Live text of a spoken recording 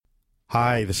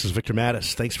Hi, this is Victor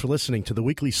Mattis. Thanks for listening to the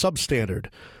weekly Substandard.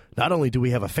 Not only do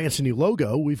we have a fancy new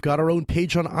logo, we've got our own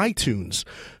page on iTunes.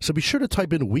 So be sure to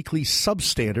type in Weekly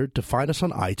Substandard to find us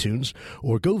on iTunes,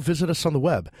 or go visit us on the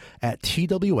web at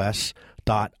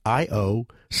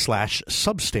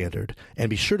tws.io/substandard, and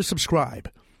be sure to subscribe.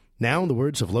 Now, in the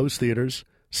words of Lowe's Theaters,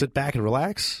 sit back and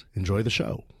relax, enjoy the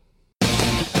show.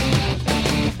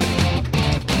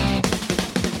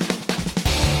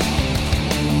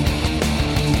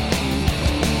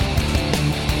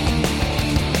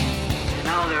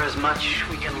 Much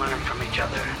we can learn from each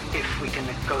other if we can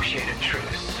negotiate a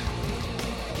truce.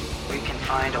 We can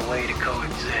find a way to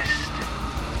coexist.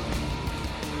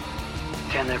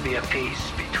 Can there be a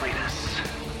peace between us?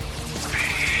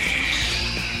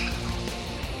 Peace.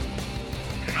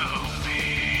 No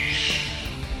peace.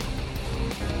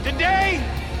 Today,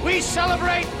 we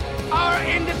celebrate our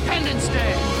Independence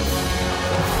Day.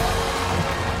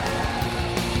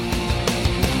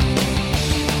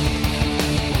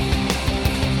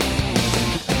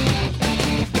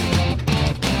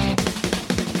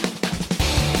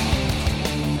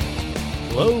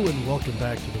 Hello and welcome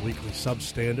back to the weekly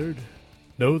Substandard.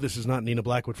 No, this is not Nina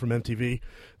Blackwood from MTV.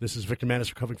 This is Victor Mattis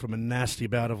recovering from a nasty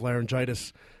bout of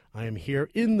laryngitis. I am here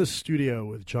in the studio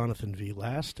with Jonathan V.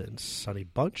 Last and Sonny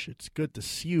Bunch. It's good to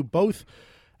see you both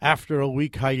after a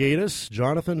week hiatus.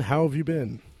 Jonathan, how have you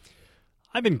been?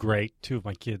 I've been great. Two of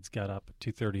my kids got up at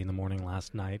 2:30 in the morning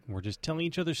last night, and we're just telling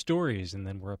each other stories, and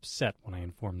then we're upset when I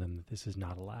inform them that this is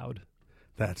not allowed.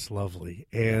 That's lovely.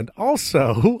 And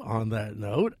also, on that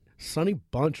note, Sonny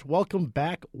Bunch, welcome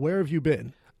back. Where have you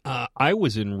been? I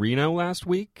was in Reno last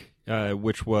week,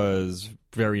 which was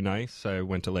very nice. I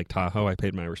went to Lake Tahoe. I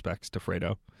paid my respects to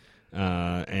Fredo,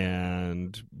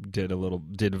 and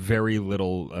did very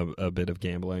little a bit of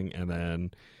gambling, and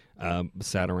then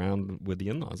sat around with the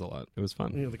in-laws a lot. It was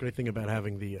fun. You know, the great thing about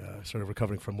having the sort of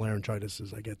recovering from laryngitis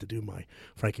is I get to do my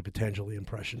Frankie Potangeli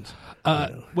impressions.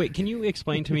 Wait, can you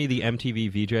explain to me the MTV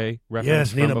VJ reference?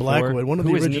 Yes, Nina Blackwood.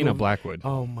 Who is Nina Blackwood?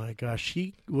 Oh, my gosh.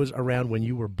 She was around when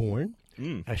you were born.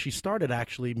 Mm. She started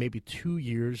actually maybe 2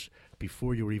 years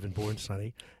before you were even born,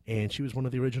 Sonny, and she was one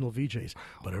of the original VJs,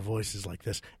 but her voice is like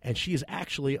this. And she is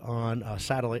actually on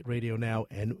satellite radio now,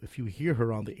 and if you hear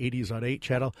her on the 80s on 8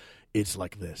 channel, it's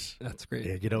like this. That's great.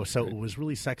 And, so it was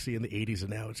really sexy in the 80s, and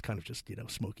now it's kind of just,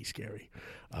 smoky scary.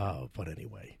 But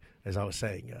anyway, as I was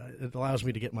saying, it allows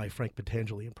me to get my Frank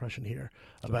Potangeli impression here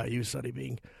about you, Sonny,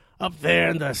 being up there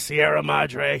in the Sierra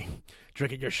Madre,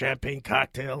 drinking your champagne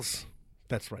cocktails.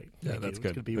 That's right. Yeah, that's good. It's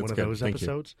going to be that's one good. of those Thank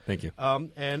episodes. You. Thank you.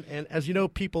 And as you know,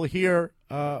 people here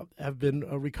have been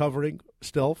recovering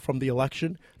still from the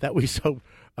election that we so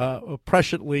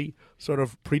presciently sort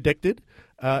of predicted.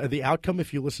 The outcome,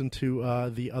 if you listen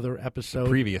to the other episode.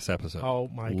 Previous episode. Oh,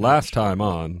 my gosh. Last time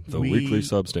on the weekly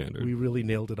Substandard. We really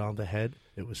nailed it on the head.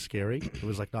 It was scary. It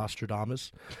was like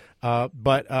Nostradamus.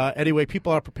 But anyway,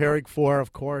 people are preparing for,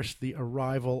 of course, the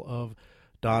arrival of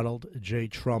Donald J.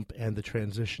 Trump and the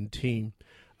transition team.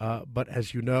 But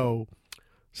as you know,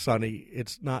 Sonny,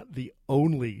 it's not the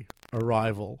only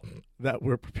arrival that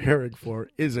we're preparing for,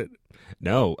 is it?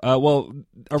 No. Do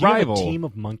Arrival. you have a team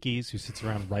of monkeys who sits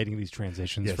around writing these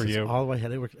transitions for you? All the way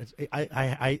ahead.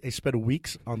 I spent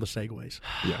weeks on the segues.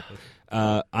 Yeah.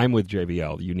 I'm with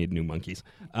JVL. You need new monkeys.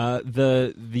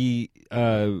 So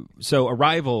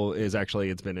Arrival is actually,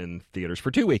 it's been in theaters for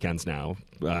 2 weekends now.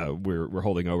 We're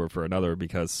holding over for another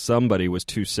because somebody was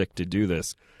too sick to do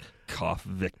this. Cough,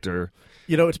 Victor.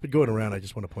 It's been going around. I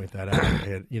just want to point that out.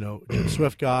 And, Jim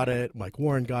Swift got it. Mike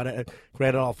Warren got it.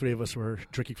 Granted, all three of us were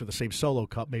drinking from the same solo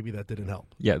cup. Maybe that didn't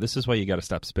help. Yeah, this is why you got to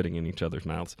stop spitting in each other's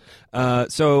mouths.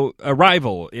 So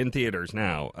Arrival in theaters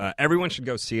now. Everyone should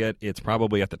go see it. It's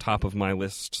probably at the top of my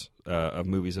list of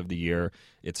movies of the year.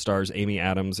 It stars Amy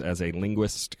Adams as a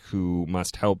linguist who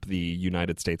must help the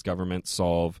United States government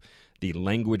solve the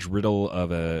language riddle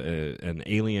of an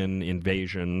alien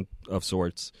invasion of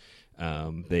sorts.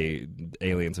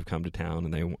 Aliens have come to town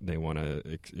and they want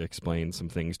to explain some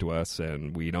things to us,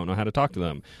 and we don't know how to talk to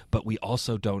them, but we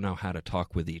also don't know how to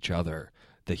talk with each other,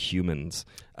 the humans.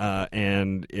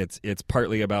 And it's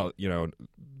partly about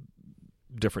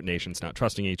different nations not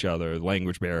trusting each other,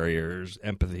 language barriers,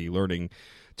 empathy, learning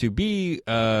to be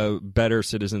better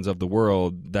citizens of the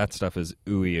world. That stuff is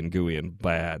ooey and gooey and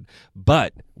bad.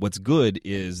 But what's good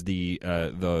is the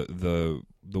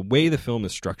way the film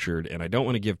is structured, and I don't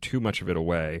want to give too much of it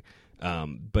away,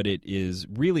 but it is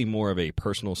really more of a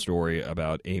personal story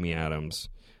about Amy Adams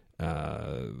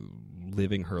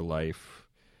living her life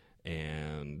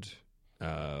and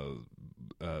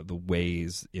the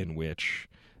ways in which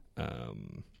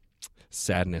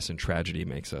sadness and tragedy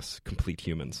makes us complete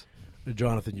humans.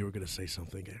 Jonathan, you were going to say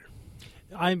something there.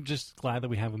 I'm just glad that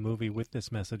we have a movie with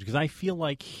this message, because I feel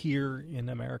like here in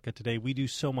America today we do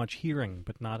so much hearing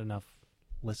but not enough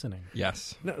listening.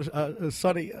 Yes. No,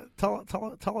 Sonny, tell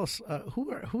us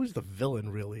who's the villain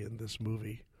really in this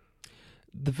movie?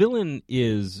 The villain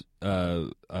is a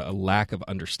lack of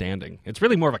understanding. It's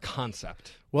really more of a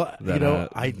concept. Well,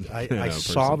 I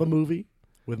saw the movie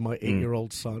with my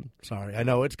 8-year-old son. Sorry, I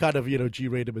know it's kind of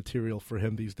G-rated material for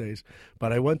him these days,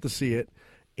 but I went to see it,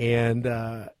 and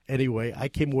anyway, I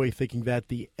came away thinking that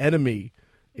the enemy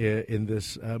in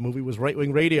this movie was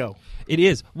right-wing radio. It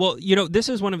is. Well, this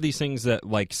is one of these things that,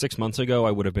 like, 6 months ago,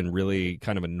 I would have been really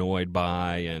kind of annoyed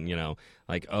by, and,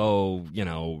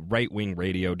 right-wing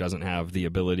radio doesn't have the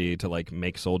ability to, like,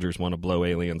 make soldiers want to blow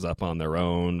aliens up on their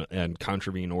own and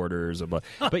contravene orders. But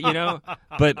I'm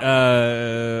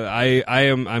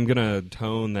going to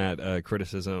tone that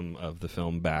criticism of the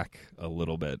film back a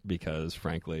little bit because,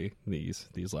 frankly, these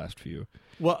last few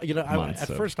months.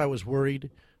 First I was worried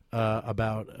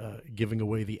about giving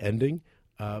away the ending,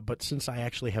 but since I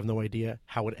actually have no idea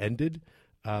how it ended,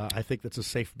 I think that's a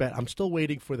safe bet. I'm still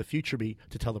waiting for the future me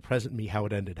to tell the present me how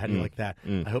it ended. How do you like that?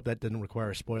 I hope that didn't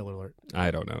require a spoiler alert.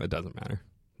 I don't know. It doesn't matter.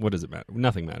 What does it matter?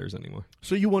 Nothing matters anymore.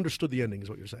 So you understood the ending is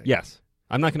what you're saying? Yes.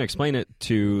 I'm not going to explain it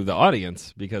to the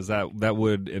audience because that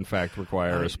would, in fact,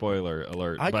 require a spoiler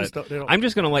alert. I'm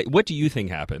just going to what do you think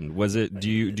happened? Was it? Do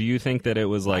you think that it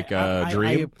was like a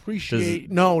dream? I appreciate.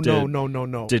 No.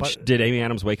 Did Amy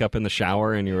Adams wake up in the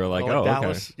shower and you were like, oh,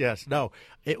 Dallas? Okay. Yes. No.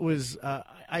 It was.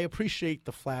 I appreciate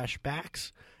the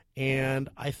flashbacks, and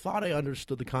I thought I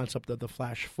understood the concept of the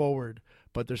flash forward,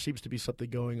 but there seems to be something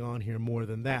going on here more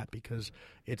than that because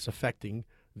it's affecting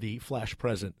the flash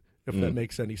present. If that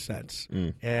makes any sense.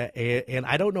 And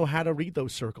I don't know how to read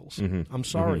those circles. I'm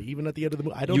sorry. Even at the end of the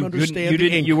movie, I don't understand the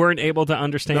ink. You weren't able to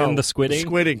understand the squid ink?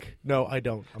 Squid ink. No, I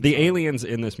don't. The aliens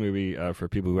in this movie, for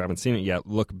people who haven't seen it yet,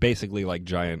 look basically like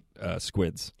giant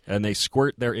squids. And they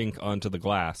squirt their ink onto the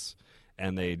glass,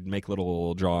 and they make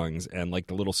little drawings. And like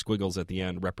the little squiggles at the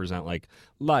end represent like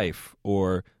life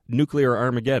or nuclear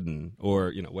Armageddon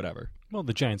or, whatever. Well,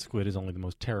 the giant squid is only the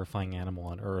most terrifying animal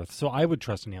on Earth, so I would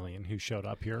trust an alien who showed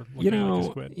up here looking like a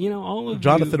squid. All of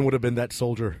Jonathan would have been that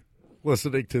soldier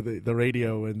listening to the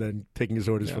radio and then taking his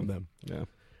orders from them. Yeah.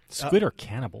 Squid are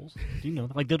cannibals. Do you know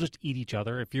that? Like, they'll just eat each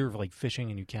other. If you're, like, fishing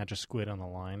and you catch a squid on the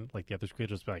line, like, the other squid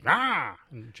will just be like, ah!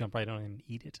 And jump right on and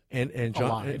eat it. And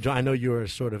John, I know you're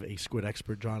sort of a squid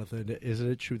expert, Jonathan.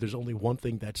 Isn't it true there's only one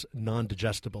thing that's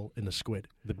non-digestible in a squid?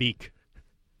 The beak.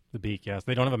 The beak, yes.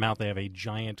 They don't have a mouth. They have a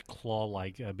giant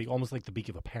claw-like beak, almost like the beak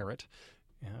of a parrot.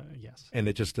 Yes. And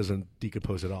it just doesn't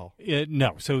decompose at all?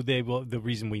 No. So they will. The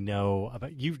reason we know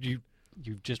about you've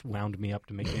just wound me up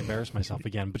to make me embarrass myself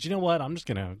again. But you know what? I'm just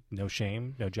going to, no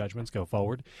shame, no judgments, go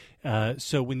forward.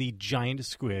 So when the giant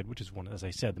squid, which is one, as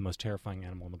I said, the most terrifying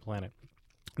animal on the planet,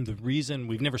 the reason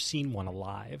we've never seen one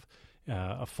alive,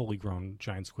 a fully grown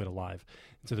giant squid alive.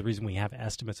 And so the reason we have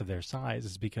estimates of their size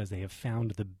is because they have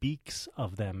found the beaks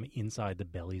of them inside the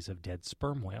bellies of dead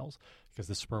sperm whales, because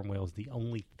the sperm whale is the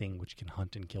only thing which can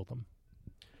hunt and kill them.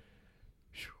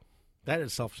 That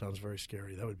itself sounds very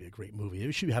scary. That would be a great movie.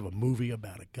 We should have a movie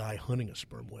about a guy hunting a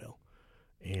sperm whale.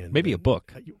 And maybe a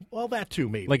book. Well, that too,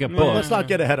 maybe. Like a book. Let's not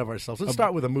get ahead of ourselves. Let's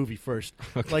start with a movie first.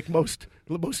 Okay. Like most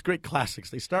great classics,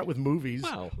 they start with movies,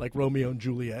 like Romeo and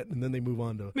Juliet, and then they move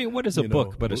on to. I mean, what is a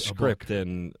book but a script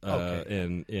book.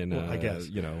 I guess.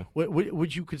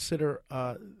 Would you consider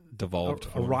devolved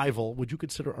Arrival? Would you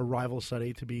consider Arrival,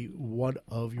 Sonny, to be one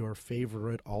of your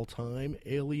favorite all-time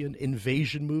alien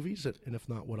invasion movies? And if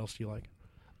not, what else do you like?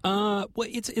 Well,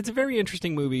 it's a very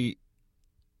interesting movie.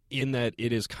 In that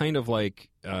it is kind of like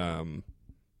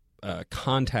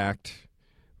Contact,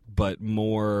 but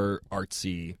more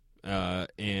artsy,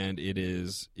 and it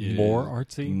is more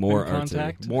artsy, more than artsy,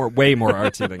 Contact? way more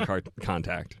artsy than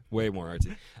Contact, way more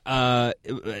artsy.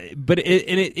 But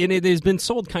it has been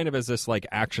sold kind of as this like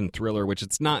action thriller, which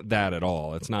it's not that at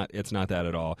all. It's not that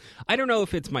at all. I don't know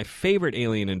if it's my favorite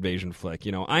alien invasion flick.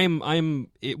 When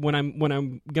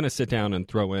I'm gonna sit down and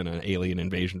throw in an alien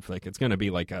invasion flick, it's gonna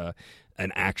be like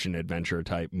an action adventure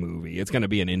type movie. It's going to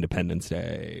be an Independence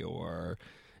Day or,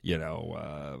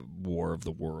 War of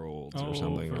the Worlds or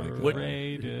something like that.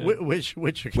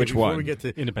 Which one? We get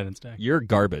to Independence Day. You're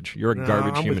garbage. You're a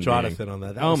garbage I'm human with Jonathan being. on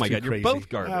that. Oh my God, you're both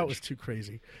garbage. That was too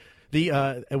crazy.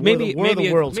 The Maybe War of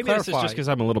the Worlds. maybe this is clarify. just because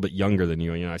I'm a little bit younger than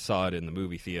you. I saw it in the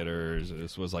movie theaters.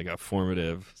 This was like a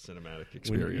formative cinematic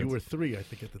experience. You were 3, I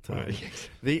think, at the time. Yes.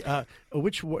 The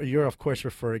you're of course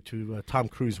referring to Tom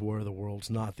Cruise War of the Worlds,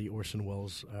 not the Orson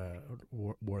Welles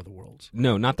War of the Worlds.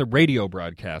 No, not the radio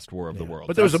broadcast War of the Worlds.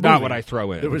 But there was That's a movie. not what I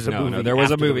throw in. There was a movie. No, there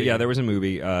was a after the movie. Yeah, radio. there was a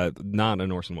movie. Not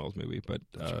an Orson Welles movie, but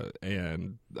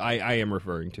and I am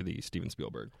referring to the Steven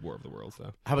Spielberg War of the Worlds,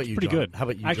 though. How about you? Pretty John? good. How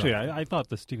about you? Actually, John? I thought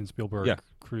the Steven Spielberg Yeah.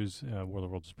 Cruise War of the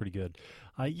Worlds was pretty good.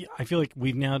 I feel like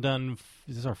we've now done.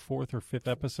 Is this our 4th or 5th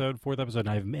episode? 4th episode, and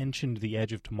I've mentioned The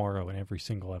Edge of Tomorrow in every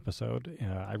single episode.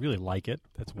 I really like it.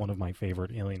 That's one of my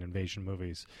favorite alien invasion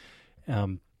movies.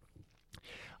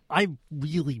 I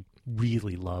really,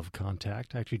 really love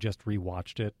Contact. I actually just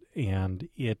rewatched it, and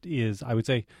it is, I would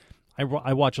say,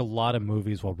 I watch a lot of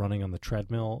movies while running on the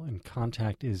treadmill, and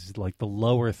Contact is like the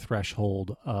lower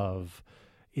threshold of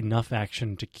enough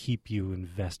action to keep you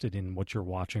invested in what you're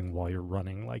watching while you're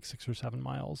running like 6 or 7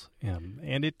 miles.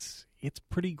 And it's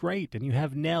pretty great. And you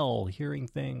have Nell hearing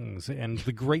things, and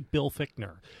the great Bill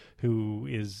Fichtner, who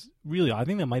is really, I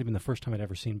think that might have been the first time I'd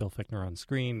ever seen Bill Fichtner on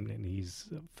screen, and he's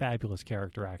a fabulous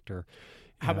character actor.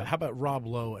 How about Rob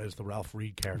Lowe as the Ralph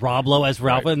Reed character? Rob Lowe as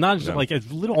Ralph, Right. not just Yeah. like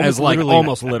as little, As like literally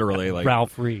almost literally like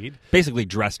Ralph Reed. basically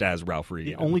dressed as Ralph Reed.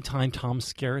 The only time Tom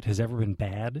Skerritt has ever been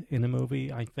bad in a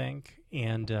movie, I think.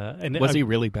 And Was he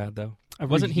really bad though?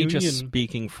 Wasn't he just reunion-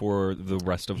 speaking for the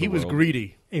rest of the He was world?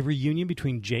 greedy. a reunion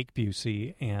between Jake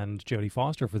Busey and Jodie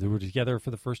Foster they were together for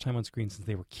the first time on screen since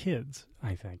they were kids,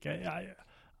 I think.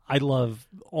 I love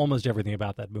almost everything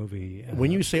about that movie.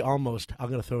 When you say almost, I'm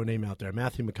going to throw a name out there.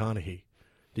 Matthew McConaughey.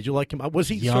 Did you like him? Was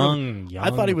he young? I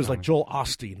thought he was like McConaughey. Joel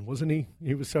Osteen, wasn't he?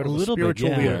 He was sort A of little bit, spiritual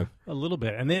yeah, leader. a little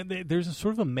bit. And there's a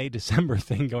sort of a May-December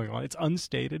thing going on. It's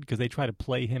unstated because they try to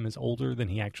play him as older than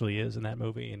he actually is in that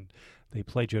movie, and they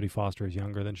play Jodie Foster as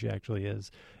younger than she actually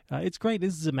is. It's great.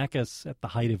 This is Zemeckis at the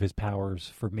height of his powers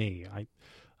for me. I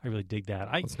really dig that.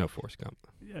 It's no Forrest Gump.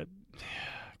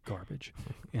 Garbage.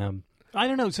 I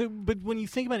don't know. So, but when you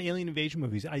think about alien invasion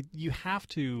movies, you have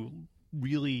to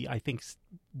really, I think,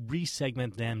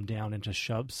 resegment them down into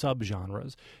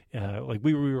subgenres. Like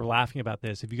we were laughing about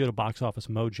this. If you go to Box Office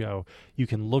Mojo, you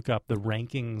can look up the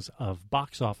rankings of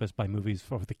box office by movies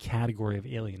for the category of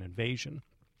alien invasion.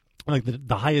 Like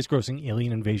the highest grossing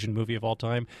alien invasion movie of all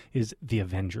time is The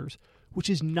Avengers, which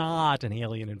is not an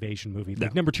alien invasion movie.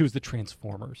 Like number 2 is the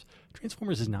Transformers.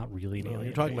 Transformers is not really an alien.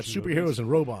 You're talking about invasion superheroes movies. and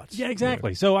robots. Yeah,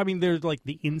 exactly. So, I mean, there's like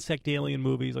the insect alien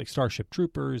movies like Starship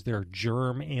Troopers. There are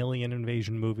germ alien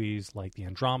invasion movies like the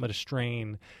Andromeda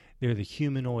Strain. They're the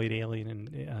humanoid alien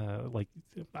and like,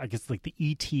 I guess, like the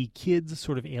E.T. Kids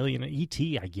sort of alien.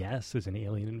 E.T., I guess, is an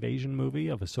alien invasion movie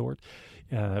of a sort.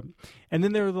 And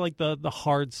then there are like the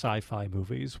hard sci-fi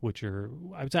movies, which are,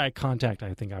 I would say, Contact,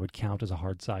 I think I would count as a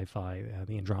hard sci-fi.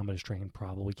 The Andromeda Strain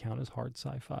probably count as hard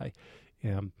sci-fi.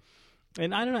 And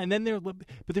I don't know. And then but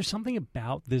there's something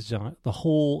about this genre, the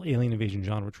whole alien invasion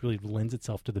genre, which really lends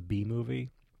itself to the B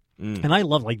movie. And I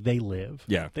love, like, They Live.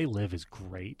 Yeah. They Live is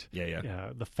great.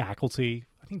 Yeah. The Faculty.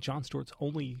 I think Jon Stewart's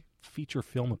only feature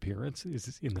film appearance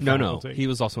is in The No, Faculty. he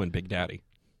was also in Big Daddy.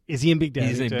 Is he in Big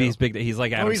Daddy? too? He's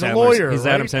like Adam he's a Sandler's. lawyer, He's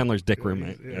right? Adam Sandler's dick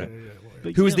roommate. Yeah.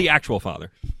 But, Who you is know, the actual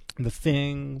father? The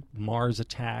Thing, Mars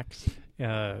Attacks. I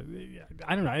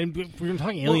don't know. And if we're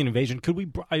talking alien invasion. Could we?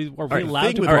 Are we right, allowed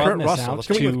Thing to with broaden Kurt this Russell. out Let's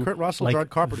go to with Kurt Russell, like John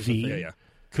Carpenter's The V? Thing. Yeah.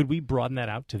 Could we broaden that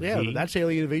out to Yeah, V? that's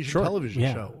alien invasion Sure. television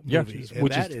Yeah. show. Yeah. Movie. And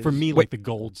Which that is for me like the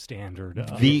gold standard.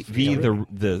 Of, V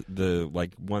the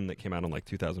like one that came out in like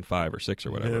 2005 or 6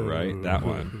 or whatever, right? That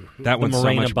one. That one's so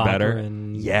Morena much better.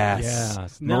 Baccarin. Yes.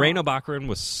 Yes. No. Morena Baccarin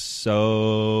was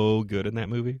so good in that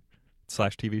movie /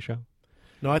 TV show.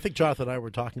 No, I think Jonathan and I were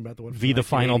talking about the one from V, the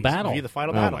Final 1980s. Battle. V, the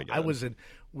Final Oh, Battle. my God.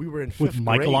 We were in 5th With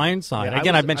Michael grade. Ironside. Yeah,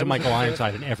 Again, I've I mentioned was Michael in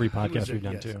Ironside in every He was podcast we've in,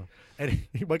 done yes. too. And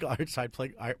Michael Ironside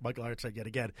playing Michael Ironside yet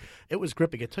again. It was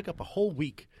gripping. It took up a whole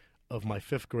week of my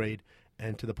 5th grade,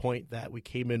 and to the point that we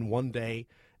came in one day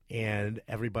and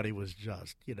everybody was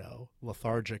just,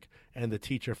 lethargic. And the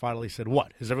teacher finally said,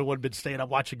 "What? Has everyone been staying up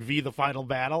watching V, the Final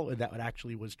Battle?" And that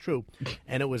actually was true.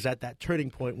 And it was at that turning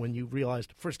point when you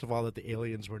realized, first of all, that the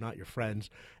aliens were not your friends,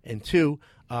 and 2,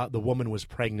 the woman was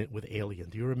pregnant with Alien.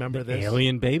 Do you remember this?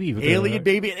 Alien Baby. Alien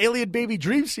Baby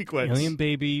dream sequence. Alien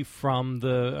Baby from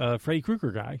the Freddy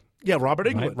Krueger guy. Yeah, Robert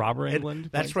Englund. Right, Robert And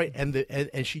Englund that's plays right.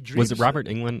 And she dreams. Was it Robert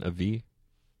Englund a V?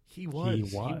 He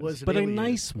was, but an a alien.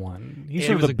 nice one. He's He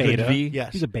sort was of a a good beta. V.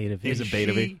 Yes. He's a beta V. He's a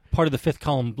beta V. Part of the fifth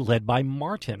column led by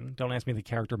Martin. Don't ask me the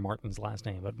character Martin's last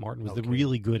name, but Martin was the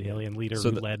really good alien leader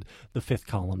who led the fifth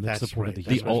column that That's supported right.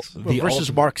 the That's human right. race.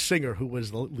 Versus Mark Singer, who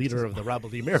was the leader of the Rebel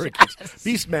the Americans.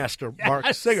 Beastmaster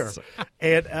Mark Singer.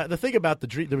 And the thing about the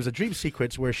dream, there was a dream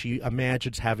sequence where she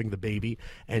imagines having the baby,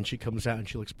 and she comes out and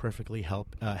she looks perfectly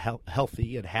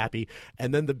healthy and happy.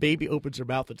 And then the baby opens her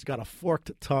mouth. It's got a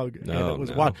forked tongue. And it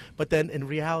was wild. But then in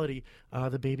reality,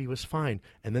 the baby was fine.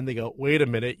 And then they go, wait a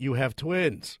minute, you have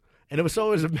twins. And it was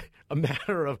always a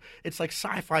matter of, it's like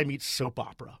sci-fi meets soap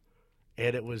opera.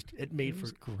 And it made for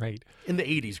great in the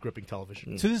 80s gripping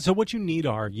television. So what you need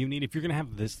if you're going to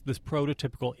have this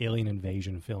prototypical alien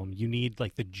invasion film, you need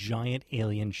like the giant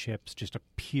alien ships just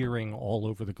appearing all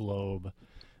over the globe,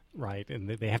 right? And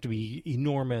they have to be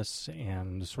enormous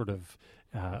and sort of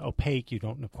opaque. You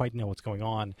don't quite know what's going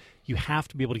on. You have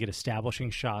to be able to get establishing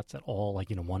shots at all, like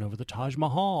one over the Taj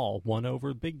Mahal, one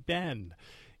over Big Ben,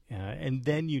 and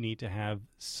then you need to have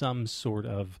some sort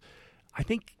of, I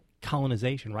think,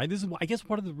 colonization, right? This is, I guess,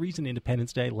 part of the reason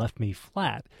Independence Day left me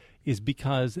flat is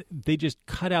because they just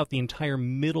cut out the entire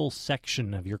middle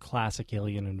section of your classic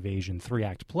alien invasion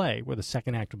 3-act play, where the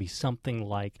second act would be something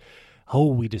like,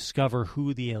 we discover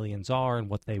who the aliens are and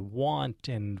what they want,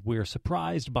 and we're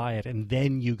surprised by it, and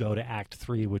then you go to Act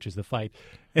 3, which is the fight.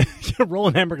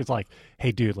 Roland Emmerich is like,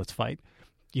 hey, dude, let's fight.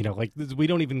 We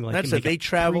don't even like. That's it. They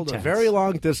traveled a very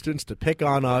long distance to pick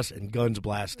on us, and guns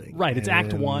blasting. Right. It's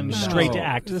Act 1 straight to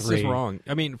Act 3. This is wrong.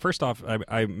 I mean, first off,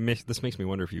 this makes me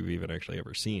wonder if you've even actually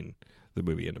ever seen the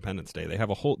movie Independence Day. They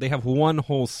have one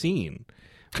whole scene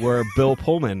where Bill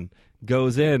Pullman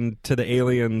goes in to the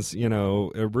aliens,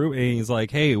 room, and he's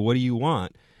like, "Hey, what do you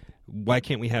want? Why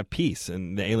can't we have peace?"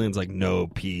 And the alien's like, "No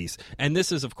peace." And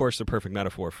this is, of course, the perfect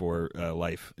metaphor for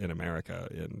life in America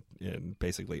in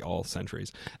basically all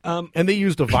centuries. And they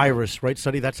used a virus, right,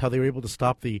 Sonny? That's how they were able to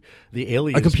stop the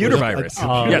aliens. A computer virus.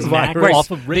 Yes, Mac virus.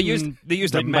 off of they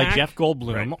used a Mac by Jeff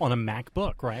Goldblum on a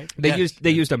MacBook, right?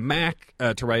 They used a Mac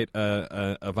to write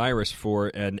a virus for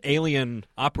an alien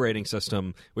operating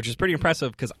system, which is pretty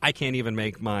impressive because I can't even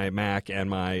make my Mac and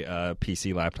my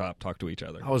PC laptop talk to each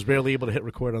other. I was barely able to hit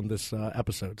record on this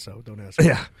episode, so don't ask.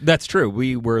 Yeah, that's true.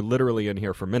 We were literally in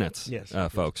here for minutes, yes.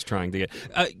 Folks, trying to get.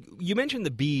 You mentioned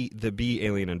the B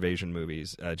alien invasion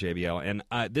movies, JBL,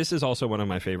 and this is also one of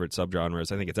my favorite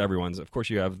subgenres. I think it's everyone's. Of course,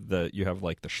 you have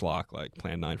like the schlock, like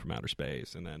Plan 9 from Outer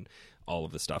Space, and then all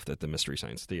of the stuff that the Mystery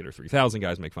Science Theater 3000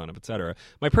 guys make fun of, etc.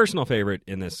 My personal favorite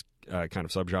in this kind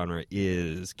of subgenre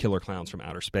is Killer Clowns from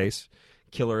Outer Space.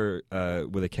 Killer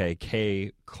with a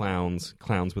K, clowns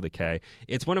with a K.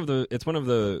 It's one of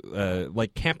the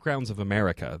like Campgrounds of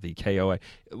America, the KOA.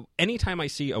 Anytime I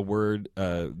see a word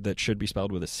that should be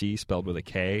spelled with a C spelled with a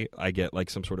K, I get like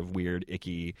some sort of weird,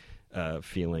 icky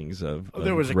feelings of.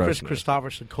 There was grossness. a Chris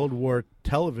Christopherson Cold War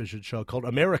television show called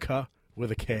America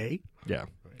with a K. Yeah.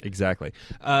 Exactly,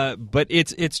 but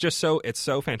it's just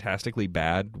so fantastically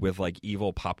bad with like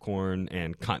evil popcorn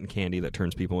and cotton candy that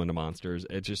turns people into monsters.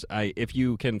 It just if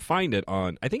you can find it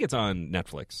on, I think it's on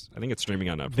Netflix. I think it's streaming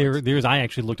on Netflix. I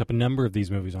actually looked up a number of these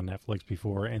movies on Netflix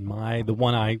before, and the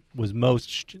one I was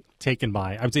most taken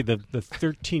by, I would say the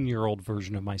 13-year-old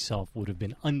version of myself would have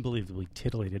been unbelievably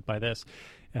titillated by this.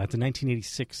 It's a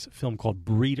 1986 film called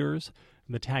Breeders.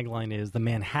 The tagline is, "The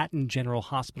Manhattan General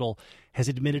Hospital has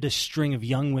admitted a string of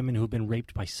young women who have been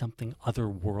raped by something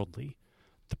otherworldly.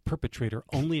 The perpetrator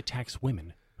only attacks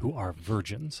women who are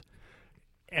virgins."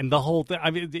 And the whole thing,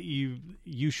 I mean,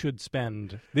 you should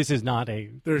spend. This is not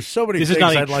a. There's so many things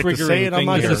I'd like to say, and I'm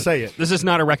not going to say it. This is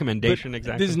not a recommendation,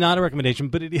 exactly. This is not a recommendation,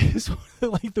 but it is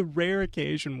like the rare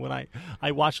occasion when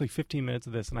I watched like 15 minutes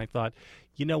of this, and I thought,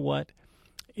 you know what?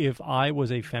 If I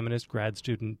was a feminist grad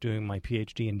student doing my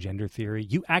PhD in gender theory,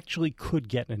 you actually could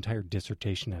get an entire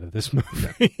dissertation out of this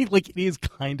movie. Like, it is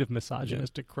kind of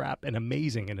misogynistic crap and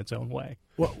amazing in its own way.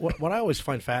 What I always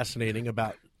find fascinating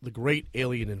about the great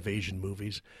alien invasion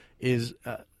movies is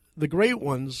the great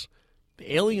ones,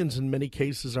 the aliens in many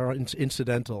cases are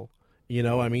incidental.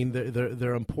 I mean,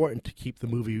 they're important to keep the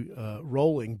movie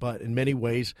rolling, but in many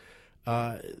ways,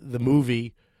 the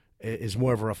movie is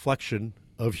more of a reflection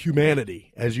of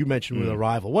humanity, as you mentioned with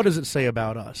Arrival. What does it say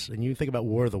about us? And you think about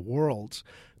War of the Worlds,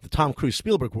 the Tom Cruise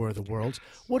Spielberg War of the Worlds.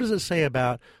 What does it say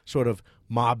about sort of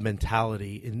mob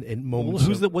mentality in moments?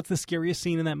 What's the scariest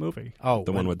scene in that movie? Oh,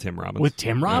 the one with Tim Robbins. With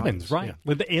Tim Robbins, right? Yeah.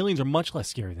 Well, the aliens are much less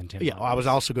scary than Tim. Yeah, Robbins. I was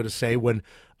also going to say when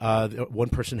one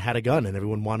person had a gun and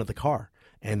everyone wanted the car,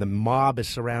 and the mob is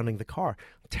surrounding the car.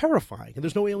 Terrifying, and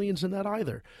there's no aliens in that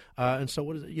either. And so,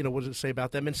 what does it say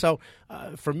about them? And so,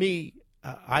 for me,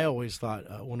 I always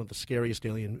thought one of the scariest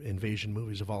alien invasion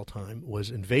movies of all time was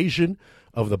Invasion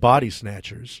of the Body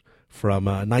Snatchers from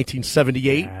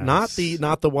 1978. Yes.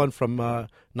 Not the one from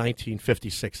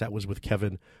 1956. That was with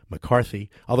Kevin McCarthy,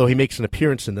 although he makes an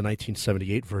appearance in the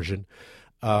 1978 version.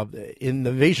 In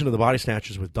the Invasion of the Body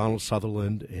Snatchers with Donald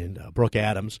Sutherland and Brooke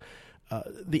Adams,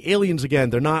 the aliens, again,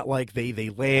 they're not like they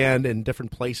land in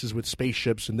different places with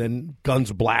spaceships and then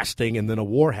guns blasting and then a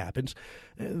war happens.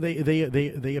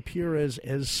 They appear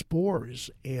as spores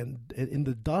and in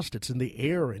the dust. It's in the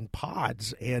air in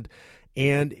pods, and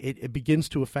it begins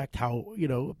to affect how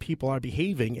people are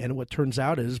behaving. And what turns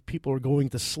out is people are going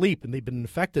to sleep and they've been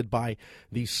infected by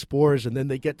these spores, and then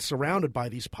they get surrounded by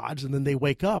these pods, and then they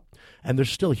wake up and they're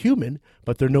still human,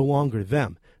 but they're no longer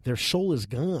them. Their soul is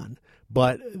gone.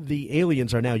 But the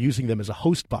aliens are now using them as a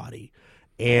host body,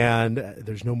 and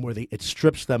there's no more. It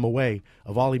strips them away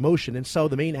of all emotion. And so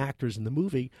the main actors in the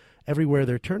movie, everywhere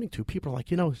they're turning to, people are like,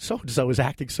 so-and-so is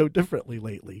acting so differently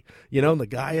lately. And the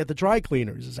guy at the dry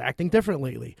cleaners is acting different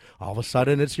lately. All of a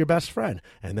sudden, it's your best friend,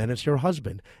 and then it's your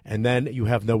husband, and then you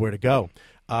have nowhere to go.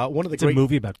 It's a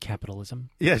movie about capitalism.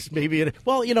 Yes, maybe.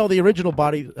 The original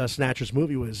Body Snatchers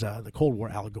movie was the Cold War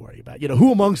allegory about,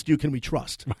 who amongst you can we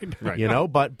trust? Right.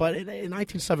 But in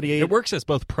 1978, it works as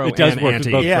both pro It does and work as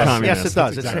anti. both yes, it does.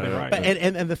 That's exactly right.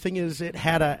 And the thing is, it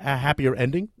had a happier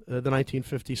ending. The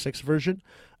 1956 version,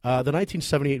 the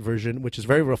 1978 version, which is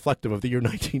very reflective of the year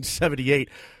 1978,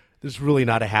 there's really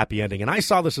not a happy ending. And I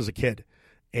saw this as a kid.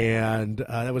 And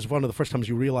that was one of the first times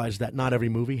you realize that not every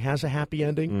movie has a happy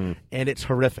ending, and it's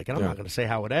horrific. And I'm not going to say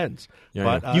how it ends.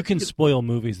 But you can spoil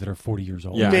movies that are 40 years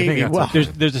old. Yeah, maybe.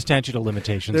 There's a statute of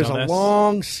limitations There's on a this.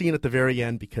 long scene at the very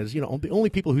end because, the only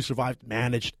people who survived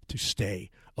managed to stay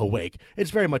awake.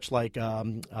 It's very much like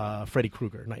Freddy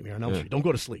Krueger, Nightmare on Elm Street. Don't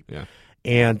go to sleep. Yeah.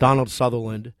 And Donald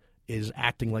Sutherland is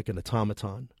acting like an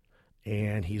automaton,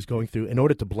 and he's going through, in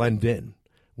order to blend in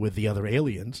with the other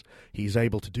aliens, he's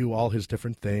able to do all his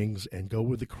different things and go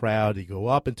with the crowd. He go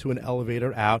up into an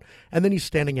elevator, out, and then he's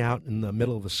standing out in the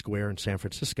middle of the square in San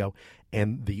Francisco,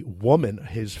 and the woman,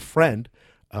 his friend,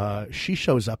 she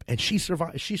shows up, and she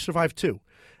survived too.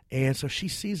 And so she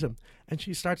sees him, and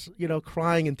she starts,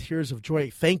 crying in tears of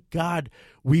joy. Thank God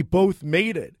we both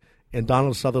made it. And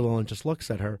Donald Sutherland just looks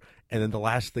at her, and then the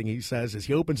last thing he says is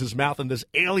he opens his mouth, and this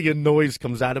alien noise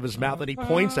comes out of his mouth, and he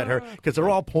points at her because they're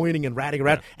all pointing and ratting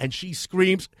around, and she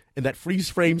screams, and that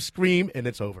freeze-frame scream, and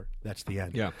it's over. That's the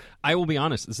end. Yeah. I will be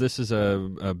honest, this is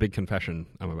a big confession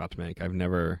I'm about to make. I've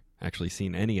never actually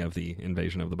seen any of the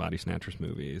Invasion of the Body Snatchers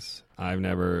movies. I'm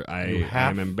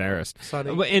embarrassed.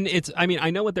 Sonny? And I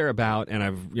know what they're about, and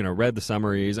I've read the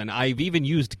summaries, and I've even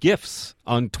used GIFs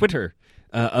on Twitter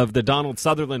of the Donald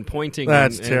Sutherland pointing.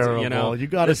 That's and, terrible. You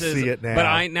got to see it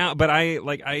now.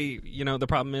 The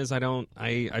problem is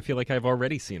I feel like I've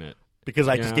already seen it. Because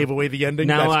I just gave away the ending?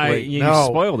 Now That's great. you No,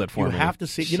 spoiled it for me. You have to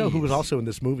see. Who was also in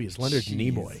this movie is Leonard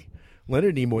Nimoy.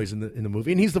 Leonard Nimoy's in the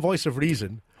movie, and he's the voice of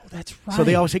reason. Oh, that's right. So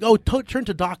they always say, turn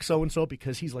to Doc so-and-so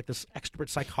because he's like this expert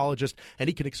psychologist, and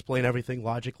he can explain everything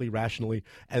logically, rationally.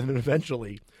 And then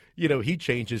eventually, he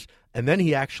changes, and then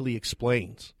he actually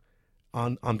explains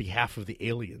on behalf of the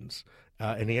aliens.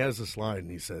 And he has this line,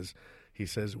 and he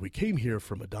says, "We came here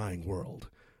from a dying world.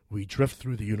 We drift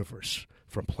through the universe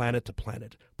from planet to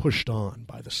planet, pushed on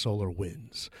by the solar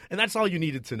winds." And that's all you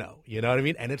needed to know. You know what I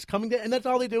mean? And it's coming to, and that's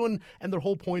all they do. And their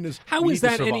whole point is, how we is need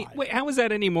to that survive. how is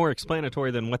that any more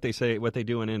explanatory than what they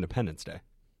do in Independence Day?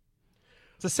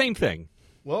 It's the same thing.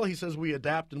 Well, he says we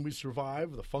adapt and we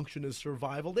survive. The function is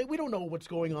survival. We don't know what's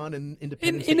going on in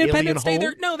Independence Day. Independence Day,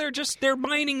 Alien they're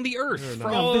mining the earth for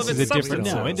not. all This of is its a different.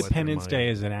 substance. No, what Independence they're Day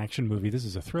is an action movie. This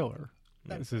is a thriller.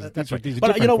 That's These right. are But you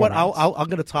different know what? formats. I'm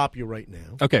going to top you right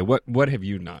now. Okay, what have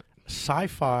you not?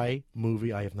 Sci-fi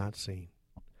movie I have not seen.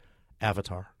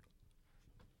 Avatar.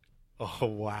 Oh,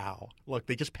 wow. Look,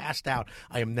 they just passed out.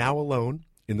 I am now alone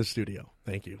in the studio.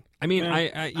 Thank you. I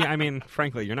mean,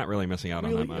 frankly, you're not really missing out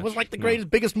on that much. It was like the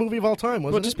biggest movie of all time,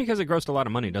 wasn't Well, it? just because it grossed a lot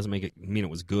of money doesn't mean it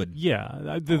was good. Yeah,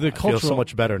 the I feel cultural so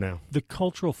much better now. the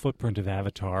cultural footprint of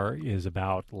Avatar is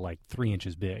about 3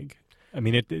 inches big. I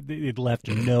mean, it left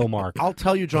no mark. I'll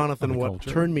tell you, Jonathan, on the what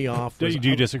culture. turned me off. Do Was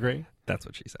you disagree? That's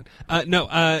what she said. No,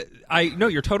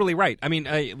 you're totally right. I mean,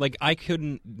 I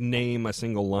couldn't name a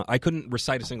single line. I couldn't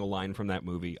recite a single line from that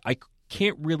movie. I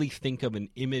can't really think of an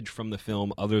image from the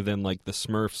film other than the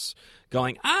Smurfs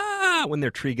going when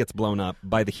their tree gets blown up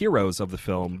by the heroes of the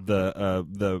film,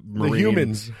 the marine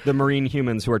humans, the marine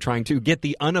humans who are trying to get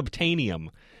the unobtainium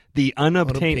The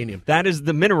unobtainium. That is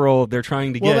the mineral they're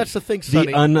trying to get. Well, that's the thing, Sonny.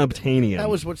 The unobtainium. That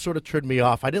was what sort of turned me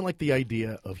off. I didn't like the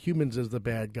idea of humans as the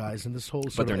bad guys and this whole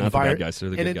sort but they're of not the bad guys. They're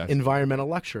the good guys. Environmental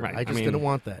lecture. Right. I just didn't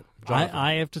want that.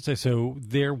 I have to say, so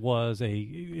there was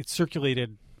it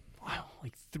circulated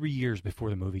like 3 years before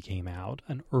the movie came out,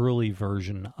 an early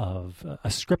version of a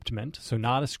scriptment. So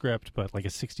not a script, but like a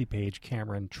 60-page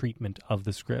Cameron treatment of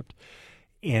the script.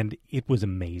 And it was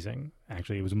amazing.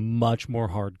 Actually, it was much more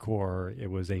hardcore.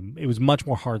 It was much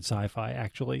more hard sci-fi,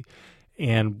 actually.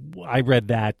 And I read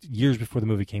that years before the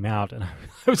movie came out, and I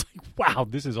was like, "Wow,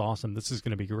 this is awesome! This is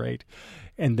going to be great."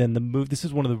 And then this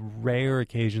is one of the rare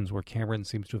occasions where Cameron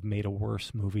seems to have made a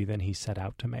worse movie than he set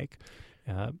out to make.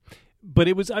 But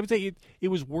I would say it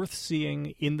was worth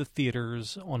seeing in the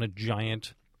theaters on a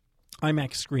giant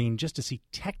IMAX screen just to see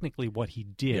technically what he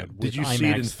did. Yeah. With Did you IMAX see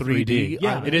it in 3D?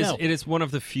 Yeah, It is one of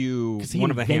the few,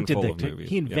 one of a handful of movies.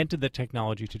 He invented the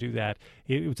technology to do that.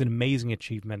 It was an amazing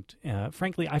achievement.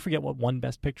 Frankly, I forget what won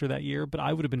Best Picture that year, but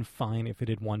I would have been fine if it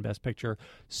had won Best Picture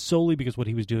solely because what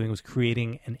he was doing was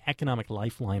creating an economic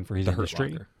lifeline for his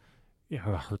industry. Hurt Locker. Yeah,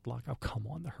 Hurt Locker. Oh, come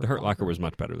on. The Hurt Locker was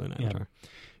much better than Avatar. Yeah.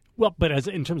 Well, but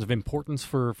in terms of importance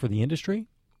for the industry,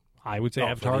 I would say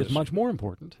Avatar is much more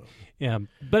important. Yeah,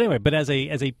 but anyway, but as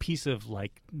a piece of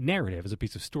like narrative, as a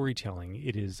piece of storytelling,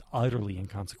 it is utterly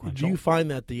inconsequential. Do you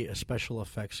find that the special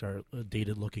effects are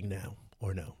dated looking now,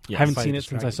 or no? I haven't seen it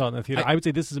since I saw it in the theater. I would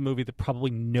say this is a movie that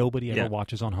probably nobody ever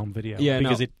watches on home video. Yeah,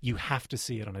 because you have to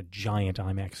see it on a giant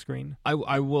IMAX screen.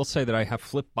 I will say that I have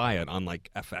flipped by it on like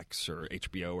FX or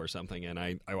HBO or something, and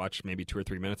I watched maybe 2 or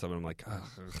 3 minutes of it. I'm like,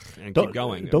 and keep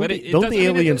going. Don't the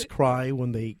aliens cry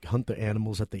when they hunt the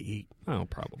animals that they eat? Oh,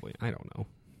 probably. I don't know.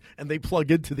 And they plug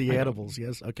into the animals.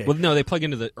 Yes. Okay. Well, no, they plug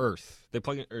into the earth. They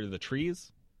plug in or the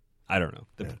trees. I don't know.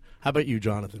 Yeah. How about you,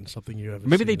 Jonathan? Something you haven't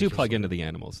Maybe seen they do plug into the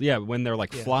animals. Yeah, when they're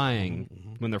like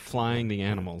flying, when they're flying the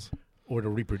animals, or to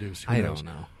reproduce. I don't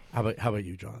know. How about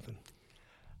you, Jonathan?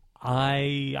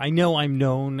 I know I'm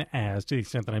known as, to the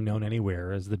extent that I'm known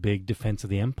anywhere, as the big Defense of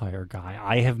the Empire guy.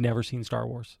 I have never seen Star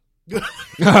Wars.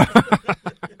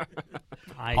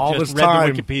 I All just this read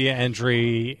time. the Wikipedia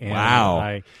entry.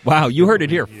 And Wow, you heard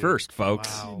it here first, folks.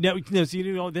 Wow. No.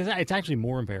 So, it's actually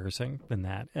more embarrassing than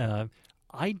that.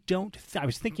 I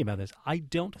was thinking about this. I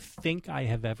don't think I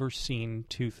have ever seen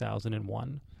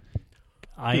 2001.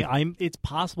 It's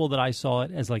possible that I saw it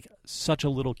as like such a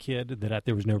little kid that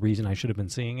there was no reason I should have been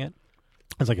seeing it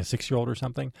as like a 6-year-old or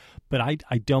something. But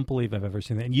I don't believe I've ever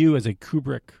seen that. And you, as a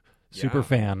Kubrick super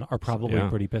fan, are probably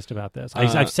pretty pissed about this.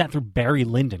 I've sat through Barry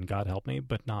Lyndon, God help me,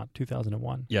 but not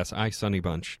 2001. Yes, Sonny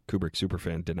Bunch, Kubrick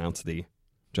superfan, denounced the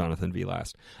Jonathan V.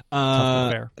 Last.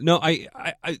 Fair. No, I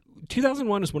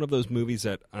 2001 is one of those movies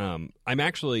that I'm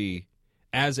actually,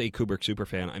 as a Kubrick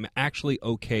superfan, I'm actually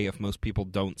okay if most people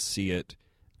don't see it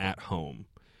at home.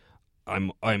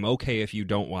 I'm okay if you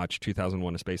don't watch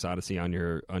 2001: A Space Odyssey on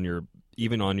your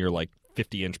even on your like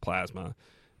 50-inch plasma.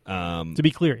 To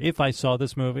be clear, if I saw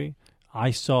this movie,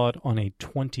 I saw it on a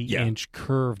 20-inch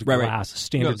curved glass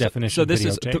standard definition. So this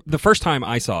videotape. is the first time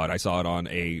I saw it. I saw it on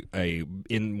a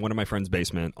in one of my friend's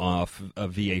basement off a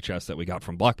VHS that we got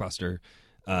from Blockbuster.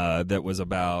 That was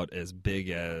about as big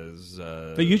as.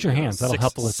 But use your hands. That'll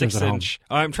help the listeners at home.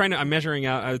 I'm measuring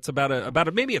out. It's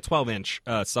about maybe a 12-inch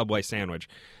Subway sandwich.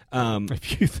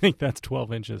 If you think that's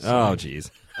 12 inches. Oh,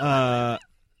 geez. But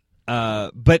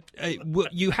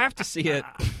you have to see it.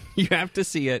 You have to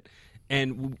see it.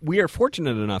 And we are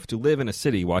fortunate enough to live in a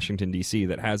city, Washington, D.C.,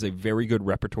 that has a very good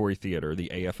repertory theater, the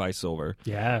AFI Silver.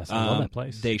 Yes, I love that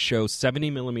place. They show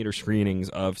 70mm screenings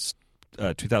of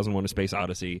 2001: A Space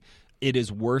Odyssey. It is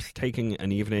worth taking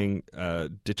an evening,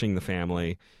 ditching the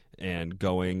family, and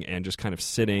going and just kind of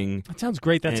sitting. That sounds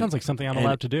great. That sounds like something I'm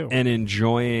allowed to do. And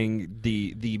enjoying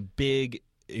the big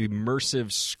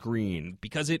immersive screen,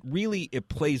 because it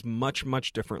plays much,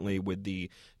 much differently with the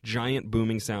giant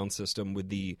booming sound system, with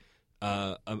the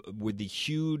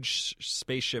huge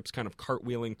spaceships kind of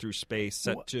cartwheeling through space,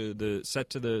 set to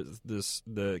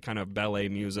the kind of ballet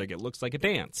music. It looks like a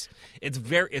dance.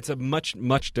 It's a much,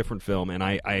 much different film, and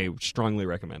I strongly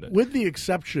recommend it. With the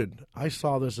exception, I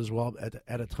saw this as well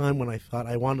at a time when I thought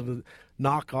I wanted to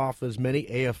knock off as many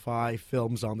AFI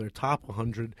films on their top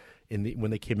 100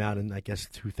 when they came out in, I guess,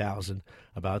 2000,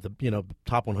 about the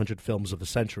top 100 films of the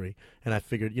century, and I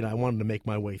figured I wanted to make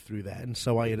my way through that, and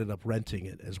so I ended up renting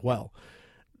it as well.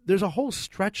 There's a whole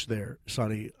stretch there,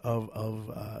 Sonny, of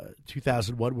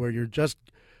 2001 where you're just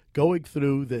going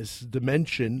through this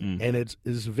dimension, and it's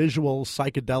visual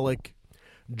psychedelic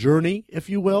journey, if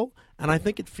you will, and I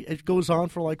think it goes on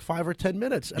for like 5 or 10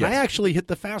 minutes, and I actually hit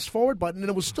the fast forward button, and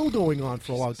it was still going on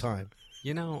for a long time.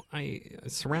 You know, I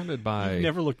surrounded by You've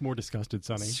never looked more disgusted,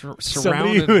 Sonny. surrounded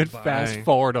Somebody who would by fast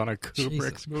forward on a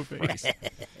Kubrick's Jesus movie. Christ.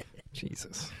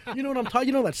 Jesus. You know what I'm talking?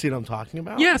 You know that scene I'm talking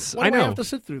about? Yes, Why I do know. I have to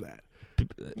sit through that?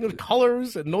 You know, the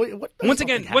colors and noise. What the Once fuck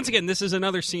again, happened? this is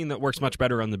another scene that works much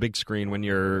better on the big screen when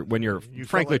you're You frankly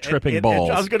felt like- tripping and-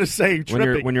 balls. I was going to say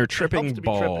tripping. when you're It helps tripping to be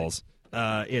tripping. balls.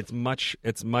 It's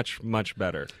much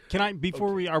better. Can I,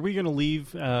 before are we going to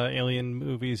leave Alien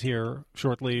movies here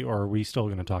shortly, or are we still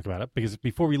going to talk about it? Because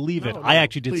before we leave it, No, I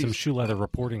actually did some please. shoe leather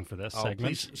reporting for this Oh,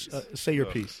 segment. please say your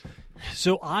piece.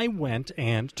 So I went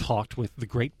and talked with the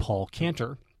great Paul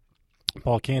Cantor.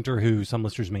 Paul Cantor, who some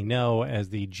listeners may know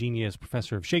as the genius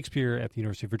professor of Shakespeare at the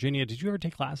University of Virginia. Did you ever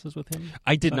take classes with him?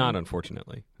 I did Simon? not,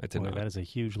 unfortunately. I did Boy, not. that is a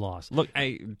huge loss. Look,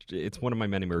 it's one of my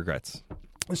many regrets.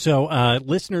 So,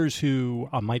 listeners who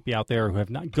might be out there who have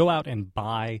not, go out and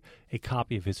buy a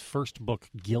copy of his first book,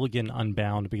 Gilligan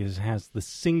Unbound, because it has the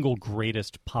single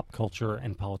greatest pop culture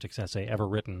and politics essay ever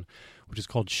written, which is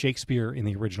called Shakespeare in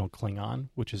the Original Klingon,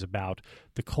 which is about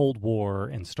the Cold War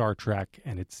and Star Trek,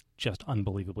 and it's just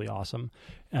unbelievably awesome.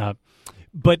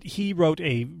 But he wrote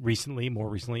more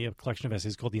recently, a collection of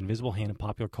essays called The Invisible Hand in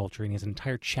Popular Culture, and he has an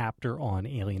entire chapter on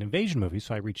alien invasion movies.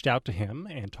 So I reached out to him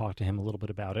and talked to him a little bit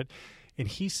about it. And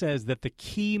he says that the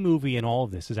key movie in all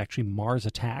of this is actually Mars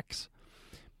Attacks.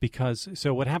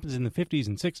 So what happens in the 50s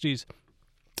and 60s,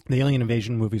 the alien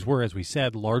invasion movies were, as we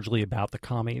said, largely about the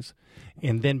commies.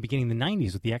 And then beginning in the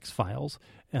 90s with the X-Files,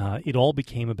 it all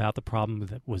became about the problem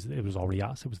that it was already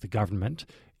us. It was the government.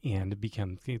 And it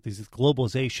became this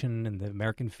globalization and the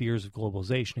American fears of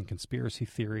globalization and conspiracy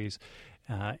theories.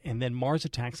 And then Mars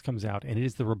Attacks comes out, and it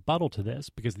is the rebuttal to this,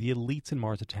 because the elites in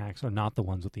Mars Attacks are not the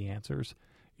ones with the answers.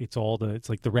 It's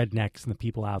like the rednecks and the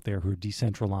people out there who are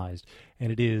decentralized.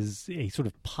 And it is a sort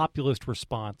of populist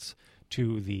response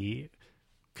to the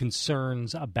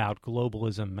concerns about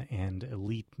globalism and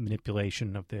elite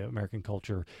manipulation of the American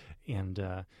culture. And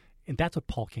that's what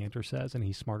Paul Cantor says, and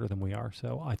he's smarter than we are.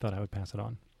 So I thought I would pass it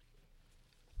on.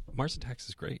 Mars Attacks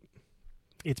is great.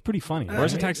 It's pretty funny.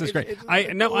 Mars Attacks is great. It's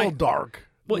a little dark.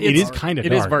 Well, It is kind of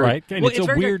dark, very, right? And well, it's a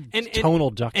very weird dark. And tonal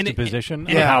juxtaposition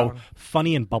of yeah. how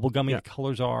funny and bubblegummy Yeah. the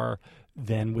colors are.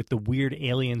 Then with the weird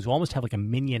aliens who almost have like a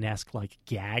Minion-esque like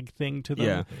gag thing to them.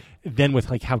 Yeah. Then with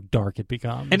like how dark it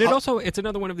becomes. And it's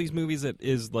another one of these movies that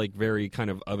is like very kind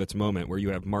of its moment, where you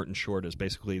have Martin Short as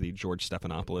basically the George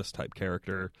Stephanopoulos type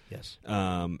character. Yes.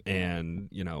 And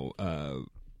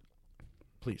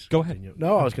Please Go ahead. continue.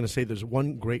 No, I was going to say there's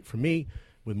one great for me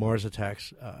with Mars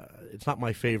Attacks. It's not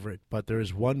my favorite, but there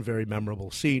is one very memorable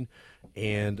scene,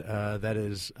 and that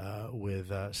is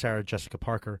with Sarah Jessica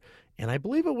Parker, and I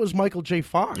believe it was Michael J.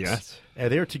 Fox. Yes.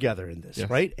 They're together in this, Yes.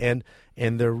 right? And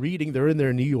they're in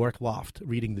their New York loft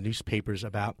reading the newspapers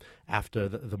about after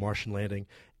the Martian landing,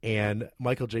 and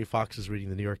Michael J. Fox is reading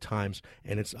the New York Times,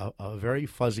 and it's a very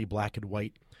fuzzy black and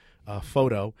white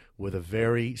photo with a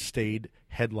very staid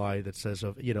headline that says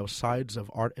sides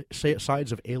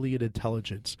of alien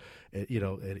intelligence,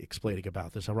 explaining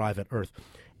about this arrive at Earth.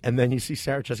 And then you see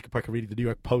Sarah Jessica Parker reading the New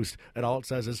York Post, and all it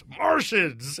says is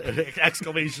Martians!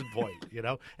 Exclamation point,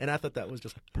 And I thought that was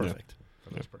just perfect.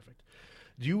 That was perfect.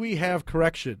 Do we have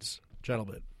corrections,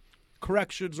 gentlemen?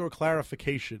 Corrections or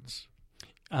clarifications?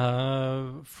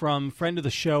 From friend of the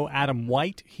show Adam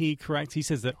White, he corrects. He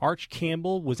says that Arch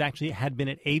Campbell had been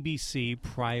at ABC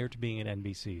prior to being at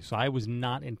NBC. So I was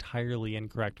not entirely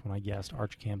incorrect when I guessed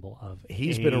Arch Campbell of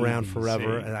He's ABC. been around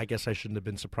forever, and I guess I shouldn't have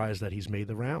been surprised that he's made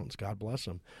the rounds. God bless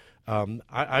him.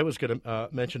 I was going to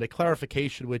mention a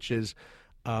clarification, which is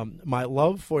my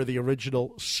love for the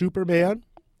original Superman,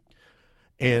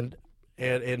 and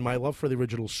my love for the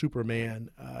original Superman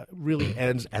really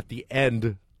ends at the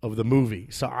end of the movie.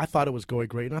 So I thought it was going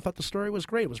great, and I thought the story was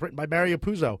great. It was written by Mario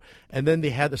Puzo. And then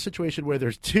they had the situation where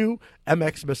there's two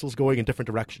MX missiles going in different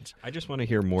directions. I just want to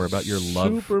hear more about your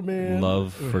love for Superman.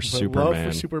 Love for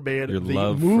Superman. Your the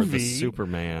love movie, for the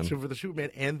Superman. For the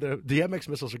Superman, and the MX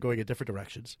missiles are going in different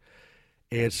directions.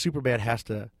 And Superman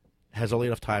has only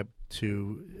enough time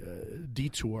to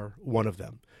detour one of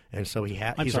them. And so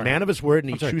he's a man of his word,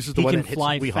 and he chooses the one that hits He can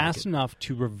Weehawken. fly fast enough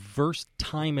to reverse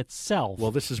time itself.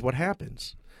 Well, this is what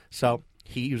happens. So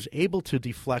he was able to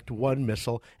deflect one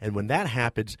missile, and when that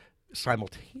happens,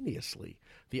 simultaneously,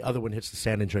 the other one hits the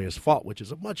San Andreas Fault, which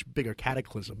is a much bigger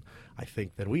cataclysm, I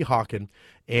think, than Weehawken.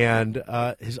 And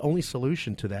his only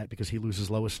solution to that, because he loses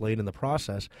Lois Lane in the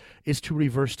process, is to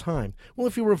reverse time. Well,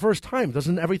 if you reverse time,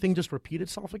 doesn't everything just repeat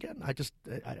itself again?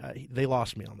 They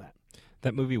lost me on that.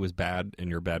 That movie was bad, and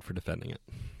you're bad for defending it.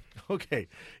 Okay.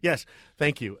 Yes.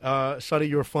 Thank you. Sonny,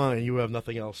 you're fine. You have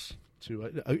nothing else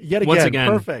to... yet again, Once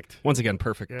again, perfect. Once again,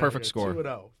 perfect. Yeah, Perfect yeah, score.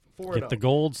 2-0. Get the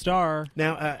gold star.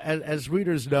 Now, as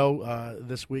readers know,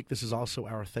 this week, this is also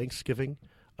our Thanksgiving,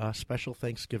 special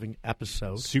Thanksgiving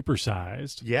episode.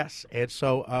 Supersized. Yes, and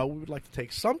so we would like to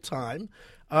take some time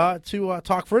to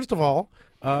talk, first of all,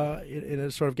 in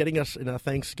a sort of getting us in a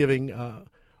Thanksgiving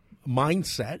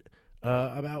mindset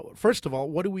about, first of all,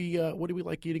 what do we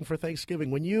like eating for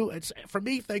Thanksgiving? For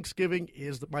me, Thanksgiving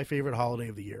is my favorite holiday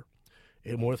of the year,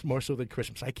 and more so than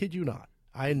Christmas. I kid you not.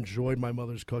 I enjoyed my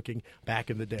mother's cooking back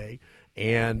in the day,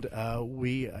 and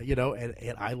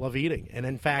and I love eating. And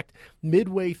in fact,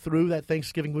 midway through that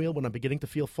Thanksgiving meal, when I'm beginning to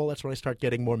feel full, that's when I start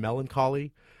getting more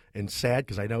melancholy and sad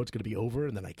because I know it's going to be over,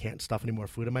 and then I can't stuff any more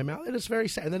food in my mouth, and it's very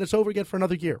sad. And then it's over again for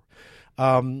another year.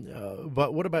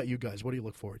 But what about you guys? What do you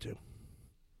look forward to?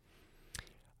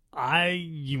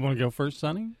 You want to go first,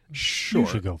 Sonny? Sure. You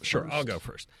should go first. Sure, I'll go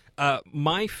first.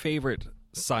 My favorite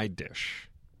side dish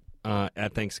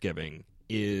at Thanksgiving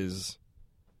is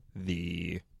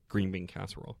the green bean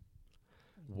casserole.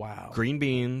 Wow. Green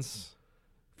beans,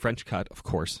 French cut, of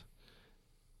course,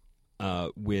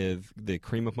 with the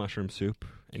cream of mushroom soup,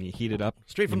 and you heat it up.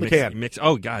 Straight from the can.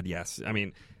 Oh, God, yes. I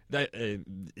mean,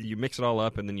 you mix it all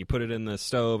up, and then you put it in the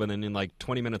stove, and then in like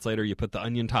 20 minutes later, you put the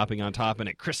onion topping on top, and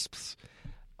it crisps.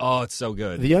 Oh, it's so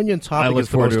good. The onion topping. I look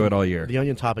forward to it all year. The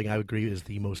onion topping, I would agree, is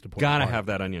the most important. Gotta part. have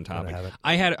that onion topping. Have it.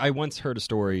 I once heard a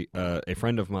story. A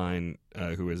friend of mine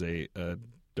who is a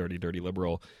dirty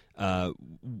liberal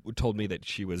told me that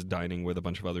she was dining with a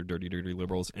bunch of other dirty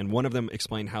liberals, and one of them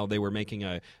explained how they were making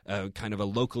a kind of a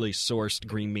locally sourced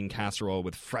green bean casserole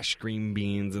with fresh green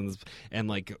beans and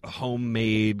like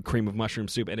homemade cream of mushroom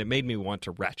soup, and it made me want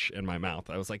to retch in my mouth.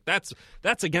 I was like, that's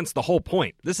against the whole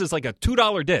point. This is like a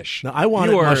 $2 dish. No, I want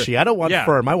it mushy. I don't want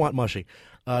firm. I want mushy.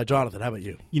 Jonathan, how about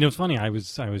you? You know, it's funny. I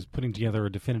was putting together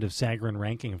a definitive Sagarin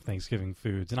ranking of Thanksgiving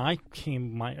foods, and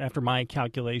after my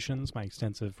calculations, my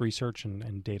extensive research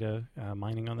and data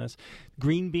mining on this,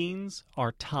 green beans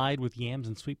are tied with yams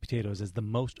and sweet potatoes as the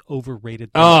most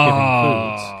overrated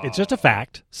Thanksgiving foods. It's just a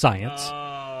fact, science.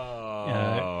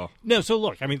 No, so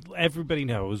look, I mean, everybody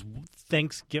knows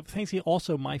Thanksgiving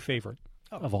also my favorite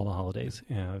of all the holidays.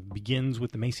 Begins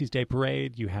with the Macy's Day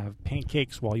Parade. You have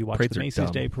pancakes while you watch the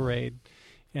Macy's Day Parade.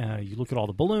 You look at all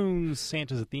the balloons,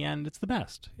 Santa's at the end. It's the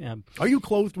best. Are you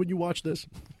clothed when you watch this?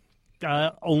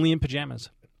 Only in pajamas.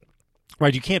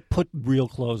 Right, you can't put real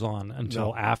clothes on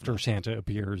until after Santa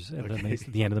appears at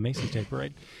the end of the Macy's Day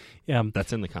Parade.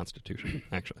 That's in the Constitution,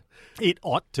 actually. It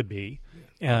ought to be.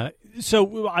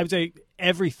 So I would say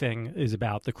everything is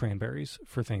about the cranberries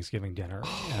for Thanksgiving dinner.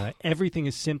 Everything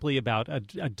is simply about a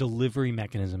delivery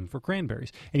mechanism for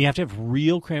cranberries. And you have to have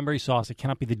real cranberry sauce. It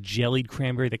cannot be the jellied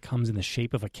cranberry that comes in the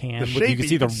shape of a can. You can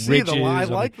see the ridges. I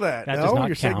like that. That no, does not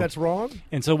you're count. saying that's wrong?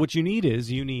 And so what you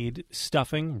need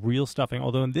stuffing, real stuffing.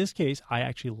 Although in this case, I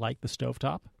actually like the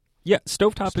stovetop. Yeah,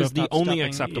 stovetop is the only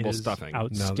acceptable is stuffing.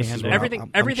 Outstanding. No,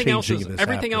 everything else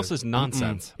is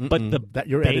nonsense. But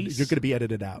you're going to be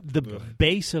edited out. The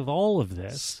base of all of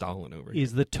this Stalin over here.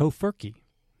 is the tofurkey.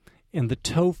 And the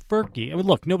tofurkey, I mean,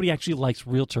 look, nobody actually likes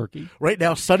real turkey. Right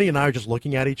now, Sonny and I are just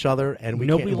looking at each other, and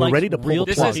we're likes ready to pull real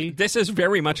the plug. turkey. This is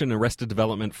very much an Arrested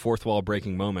Development fourth wall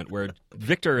breaking moment where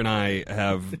Victor and I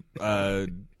have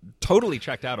totally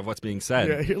checked out of what's being said.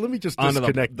 Yeah, here, let me just onto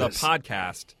disconnect the this.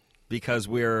 podcast because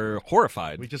we're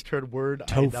horrified. We just heard word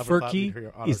I never thought we'd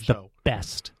hear Tofurkey on is our the show.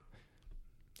 best.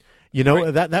 You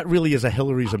know, that really is a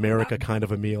Hillary's America kind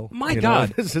of a meal. My you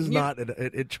God. know? This is not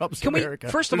it Trump's America.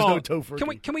 First of There's all, no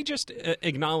tofurkey. can we just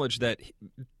acknowledge that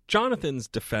Jonathan's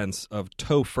defense of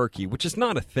tofurkey, which is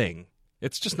not a thing,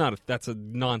 it's just not that's a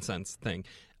nonsense thing,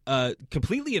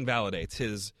 completely invalidates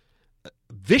his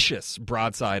vicious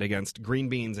broadside against green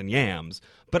beans and yams,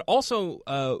 but also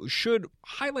should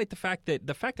highlight the fact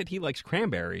that he likes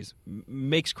cranberries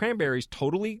makes cranberries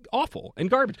totally awful and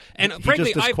garbage. And He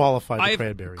frankly, just disqualified the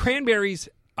cranberries. Cranberries,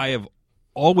 I have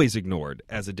always ignored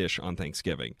as a dish on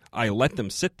Thanksgiving. I let them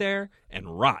sit there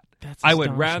and rot. That's I would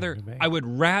astonishing to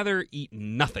me. rather eat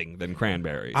nothing than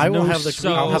cranberries. I will No have the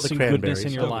solace and cranberries. goodness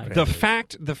in your life. The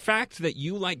fact that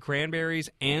you like cranberries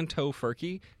and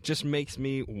tofurkey just makes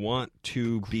me want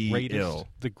to be ill.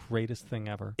 The greatest thing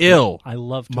ever. Ill. I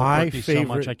love My tofurkey so much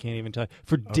favorite- I can't even tell you.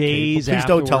 For days please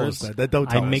don't tell us afterwards, that. Don't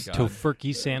tell I us. make God.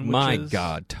 tofurkey sandwiches. My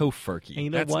God, tofurkey. And you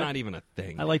know That's what? not even a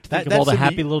thing. I like to That- think of all that's the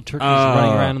in happy little turkeys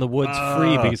running around in the woods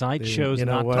free because I chose You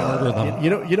know not what? to murder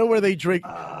them. You know where they drink.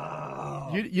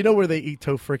 You know where they eat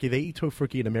tofurkey? They eat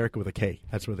tofurkey in America with a K.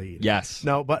 That's where they eat it. Yes.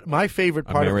 No, but my favorite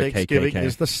part of America, Thanksgiving KKK.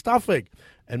 is the stuffing.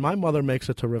 And my mother makes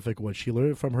a terrific one. She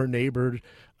learned it from her neighbor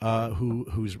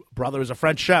whose brother is a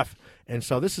French chef. And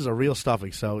so this is a real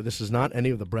stuffing. So this is not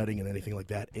any of the breading and anything like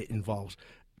that. It involves,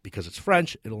 because it's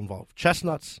French, it'll involve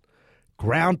chestnuts,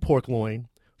 ground pork loin,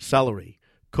 celery,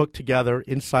 cooked together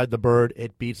inside the bird.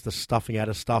 It beats the stuffing out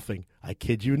of stuffing. I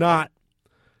kid you not.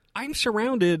 I'm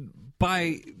surrounded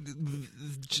by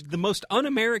the most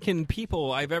un-American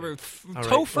people I've ever. All right,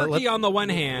 Tofurkey on the one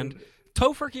hand,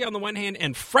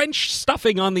 and French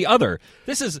stuffing on the other.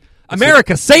 This is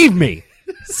America. Save me,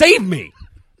 save me.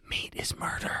 Meat is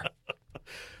murder.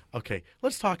 Okay,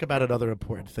 let's talk about another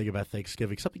important thing about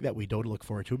Thanksgiving, something that we don't look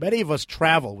forward to. Many of us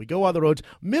travel. We go on the roads.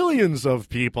 Millions of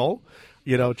people,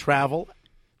 travel.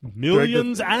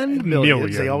 Millions and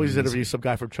millions. They always interview some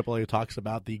guy from AAA who talks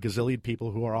about the gazillion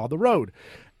people who are on the road.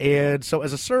 And so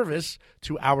as a service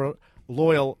to our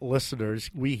loyal listeners,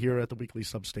 we here at the Weekly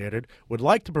Substandard would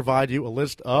like to provide you a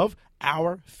list of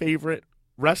our favorite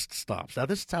rest stops. Now,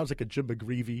 this sounds like a Jim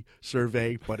McGreevy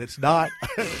survey, but it's not.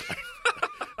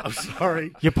 I'm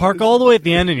sorry. You park all the way at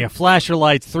the end and you flash your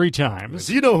lights 3 times.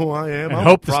 Do you know who I am? And I'm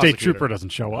hope a the state prosecutor. trooper doesn't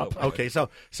show up. Okay,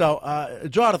 so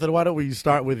Jonathan, why don't we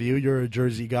start with you? You're a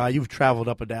Jersey guy. You've traveled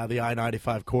up and down the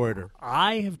I-95 corridor.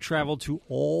 I have traveled to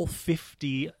all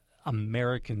 50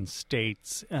 American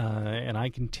states, and I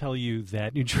can tell you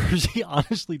that New Jersey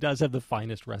honestly does have the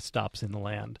finest rest stops in the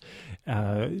land.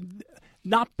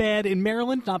 Not bad in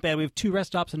Maryland, not bad. We have 2 rest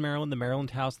stops in Maryland, the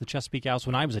Maryland House, the Chesapeake House.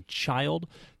 When I was a child,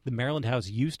 the Maryland House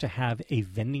used to have a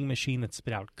vending machine that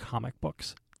spit out comic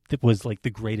books. That was like the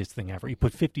greatest thing ever. You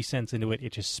put 50 cents into it,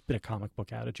 it just spit a comic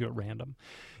book out at you at random.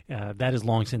 That is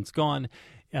long since gone.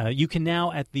 You can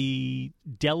now, at the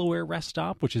Delaware rest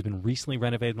stop, which has been recently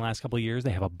renovated in the last couple of years,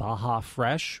 they have a Baja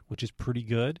Fresh, which is pretty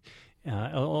good.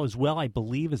 As well, I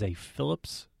believe, is a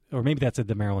Phillips. Or maybe that's at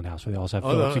the Maryland House where they also have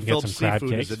Phillips. You can get some crab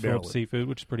cakes, Phillips Seafood,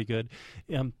 which is pretty good.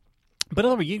 But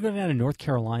otherwise, you go down to North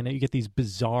Carolina, you get these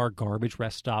bizarre garbage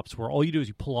rest stops where all you do is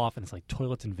you pull off and it's like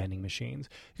toilets and vending machines.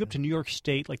 You go up to New York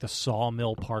State, like the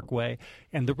Sawmill Parkway,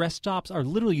 and the rest stops are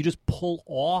literally you just pull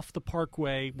off the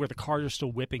parkway where the cars are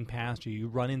still whipping past you. You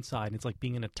run inside, and it's like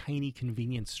being in a tiny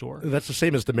convenience store. That's the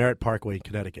same as the Merritt Parkway in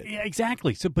Connecticut. Yeah,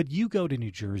 exactly. So, but you go to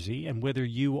New Jersey, and whether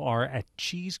you are at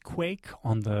Cheesequake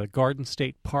on the Garden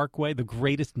State Parkway, the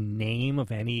greatest name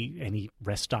of any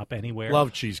rest stop anywhere.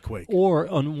 Love Cheesequake. Or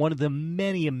on one of the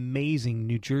many amazing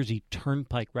New Jersey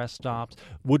Turnpike rest stops,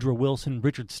 Woodrow Wilson,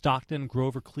 Richard Stockton,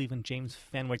 Grover Cleveland, James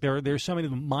Fenwick. There are so many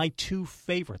of them. My 2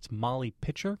 favorites, Molly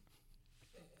Pitcher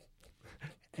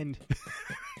and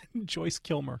Joyce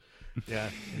Kilmer.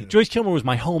 Yeah. Joyce Kilmer was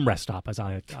my home rest stop, as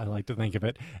I like to think of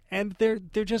it, and they're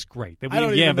just great. I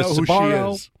don't even know who she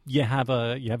is. You have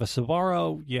a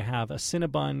Sbarro, you have a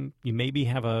Cinnabon, you maybe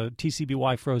have a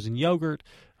TCBY frozen yogurt.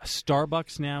 A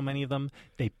Starbucks now, many of them,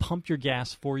 they pump your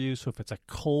gas for you. So if it's a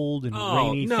cold and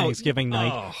rainy Thanksgiving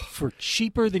night, for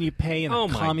cheaper than you pay in a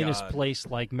communist place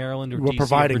like Maryland or We're DC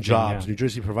providing or Virginia. Jobs. New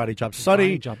Jersey providing jobs.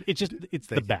 Sonny, it's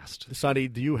the best. Sonny,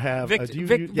 do you have Vic,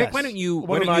 yes. why don't you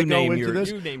name your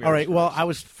this? name All right. yours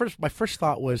Well, my first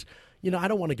thought was, I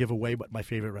don't want to give away what my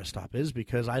favorite rest stop is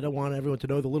because I don't want everyone to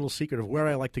know the little secret of where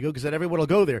I like to go because then everyone will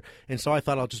go there. And so I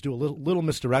thought I'll just do a little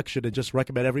misdirection and just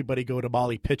recommend everybody go to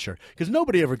Molly Pitcher because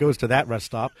nobody ever goes to that rest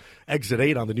stop. Exit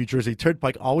 8 on the New Jersey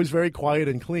Turnpike, always very quiet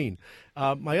and clean.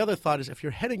 My other thought is if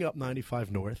you're heading up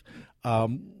 95 North,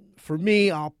 for me,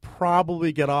 I'll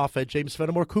probably get off at James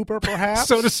Fenimore Cooper, perhaps.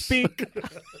 So to speak.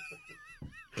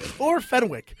 Or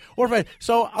Fenwick.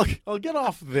 So I'll get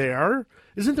off there.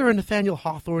 Isn't there a Nathaniel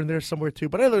Hawthorne there somewhere too?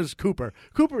 But there's Cooper.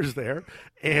 Cooper's there.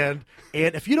 And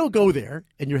if you don't go there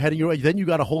and you're heading your way, then you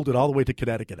got to hold it all the way to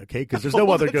Connecticut, okay? Because there's no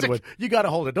other good one. You got to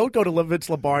hold it. Don't go to Vince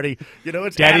Lombardi.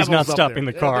 It's Daddy's not up stopping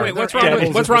there. the car. Wait, what's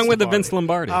wrong with the Vince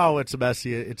Lombardi? Oh, it's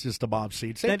messy. It's just a mob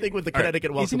seat. Same thing with the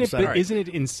Connecticut Welcome Center. Isn't it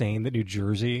insane that New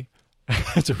Jersey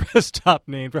has a rest stop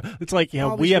named for? It's like,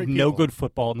 we have no good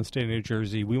football in the state of New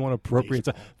Jersey. We want to appropriate.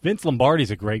 Vince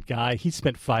Lombardi's a great guy. He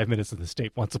spent 5 minutes in the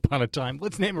state once upon a time.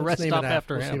 Let's name a rest stop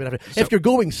after him. If you're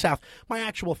going south, my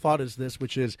actual thought is this,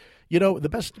 which is, the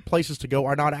best places to go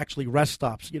are not actually rest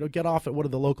stops. Get off at one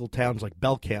of the local towns like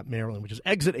Belcamp, Maryland, which is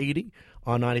exit 80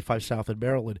 on 95 South in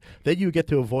Maryland. Then you get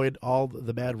to avoid all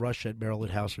the bad rush at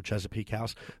Maryland House or Chesapeake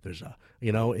House. There's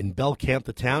in Belcamp,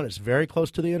 the town, it's very close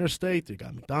to the interstate. You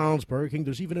got McDonald's, Burger King.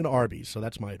 There's even an Arby's. So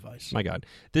that's my advice. My God,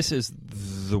 this is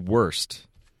the worst,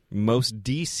 most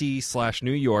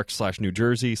DC/New York/New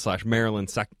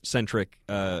Jersey/Maryland centric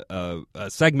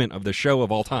segment of the show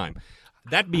of all time.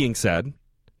 That being said,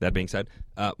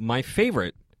 my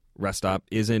favorite rest stop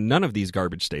is in none of these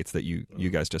garbage states that you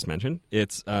guys just mentioned.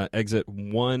 It's exit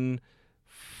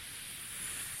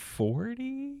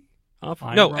 140 off.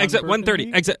 Exit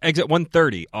 130. Exit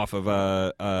 130 off of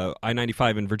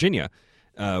I-95 in Virginia,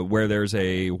 where there's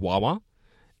a Wawa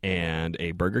and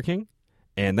a Burger King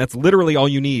And that's literally all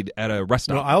you need at a rest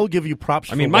stop. No, I'll give you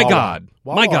props. I mean, for my Wawa. God.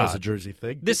 Wawa My God. is a Jersey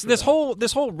thing. This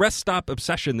whole rest stop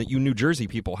obsession that you New Jersey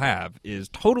people have is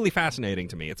totally fascinating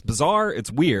to me. It's bizarre, it's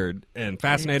weird, and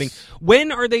fascinating.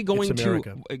 When are they going it's to?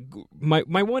 America.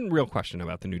 My one real question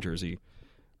about the New Jersey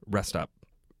rest stop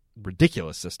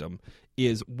ridiculous system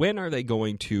is when are they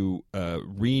going to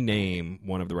rename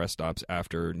one of the rest stops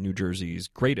after New Jersey's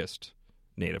greatest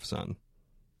native son,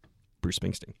 Bruce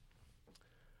Springsteen?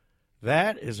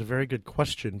 That is a very good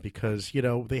question because,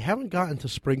 they haven't gotten to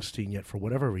Springsteen yet for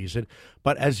whatever reason.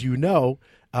 But as you know,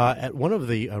 at one of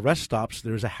the rest stops,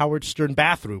 there's a Howard Stern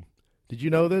bathroom. Did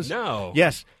you know this? No.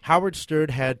 Yes. Howard Stern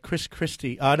had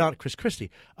Governor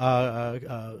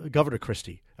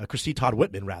Christie. Christine Todd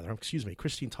Whitman, rather. Excuse me,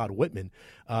 Christine Todd Whitman.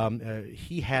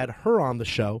 He had her on the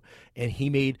show, and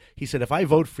he said, if I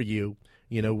vote for you,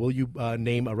 will you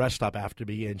name a rest stop after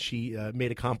me? And she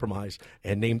made a compromise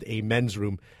and named a men's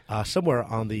room somewhere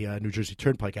on the New Jersey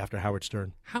Turnpike after Howard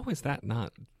Stern. How is that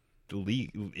not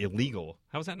illegal?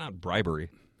 How is that not bribery?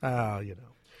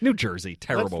 New Jersey,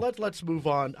 terrible. Let's move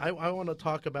on. I want to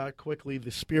talk about quickly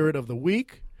the spirit of the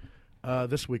week.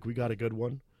 This week we got a good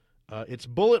one. It's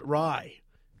Bullet Rye.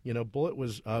 Bullet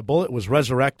was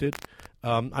resurrected.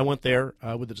 I went there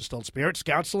with the Distilled Spirits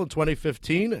Council in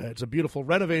 2015. It's a beautiful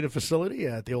renovated facility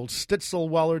at the old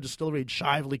Stitzel-Weller Distillery in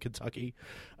Shively, Kentucky.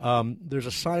 There's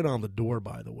a sign on the door,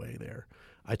 by the way, there.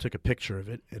 I took a picture of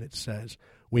it, and it says,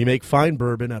 "We make fine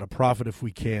bourbon at a profit if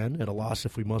we can, at a loss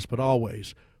if we must, but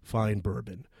always fine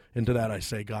bourbon." And to that I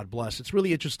say, God bless. It's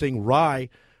really interesting. Rye,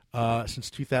 since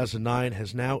 2009,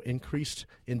 has now increased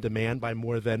in demand by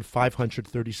more than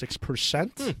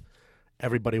 536%.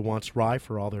 Everybody wants rye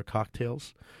for all their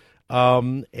cocktails.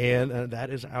 And that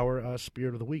is our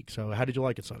spirit of the week. So how did you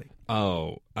like it, Sonny?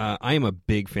 I am a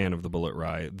big fan of the Bullet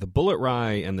Rye. The Bullet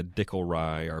Rye and the Dickel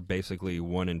Rye are basically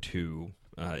 1 and 2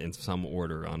 in some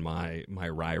order on my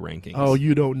rye rankings. Oh,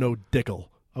 you don't know Dickel.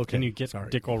 Okay. Can you get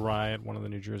Dickel Rye at one of the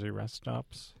New Jersey rest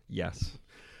stops? Yes.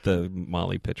 The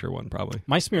Molly Pitcher one, probably.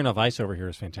 My Smirnoff Ice over here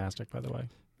is fantastic, by the way.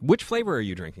 Which flavor are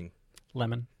you drinking?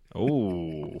 Lemon.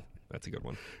 Oh, that's a good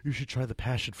one. You should try the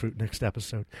passion fruit next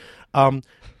episode.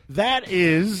 That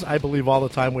is, I believe, all the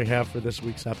time we have for this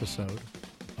week's episode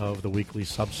of the Weekly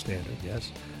Substandard.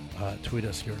 Yes. Tweet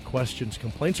us your questions,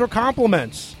 complaints, or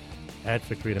compliments at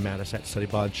Victorina Mattis, at Study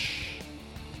Bunch,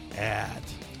 at...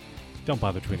 Don't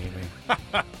bother tweeting me.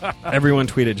 Everyone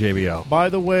tweet at JBL. By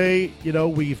the way,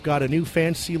 we've got a new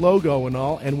fancy logo and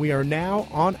all, and we are now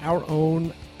on our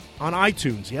own on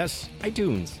iTunes, yes?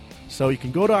 iTunes. So you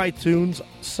can go to iTunes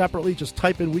separately, just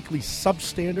type in Weekly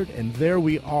Substandard, and there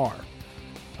we are.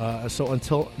 So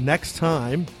until next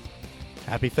time,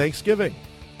 happy Thanksgiving.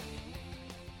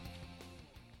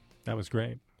 That was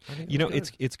great.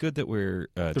 It's good that we're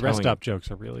the rest stop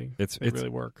jokes are really really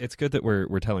work. It's good that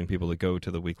we're telling people to go to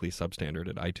the Weekly Substandard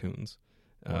at iTunes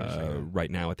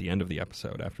right now at the end of the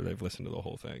episode after they've listened to the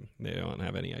whole thing. They don't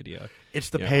have any idea. It's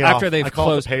the payoff. After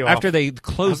they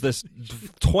closed this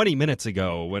 20 minutes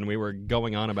ago when we were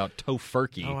going on about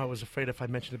tofurkey. Oh, I was afraid if I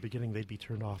mentioned at the beginning they'd be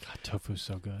turned off. God, tofu's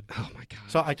so good. Oh my God.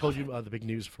 So I told you the big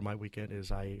news for my weekend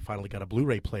is I finally got a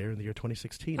Blu-ray player in the year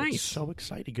 2016. Nice. It's so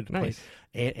exciting. Good to Nice.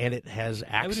 play. And it has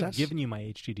access. I would have given you my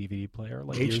HD DVD player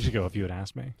years ago if you had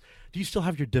asked me. Do you still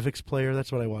have your DivX player?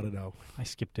 That's what I want to know. I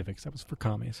skipped DivX. That was for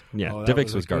commies. Yeah, Oh, that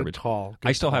DivX was a good garbage. call. Good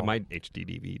I still have call. my HD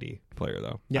DVD player,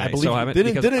 though. Yeah, I still believe have it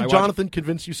didn't because I watched- Jonathan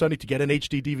convince you, Sonny, to get an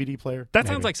HD DVD player? That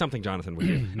sounds like something Jonathan would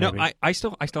do. No, Maybe. I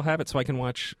still have it so I can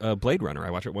watch Blade Runner. I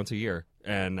watch it once a year,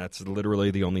 and that's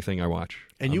literally the only thing I watch.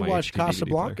 And on you my watch HD DVD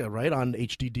Casablanca, player. right, on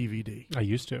HD DVD? I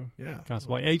used to. Yeah.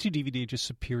 Casablanca. HD DVD just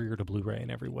superior to Blu-ray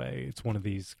in every way. It's one of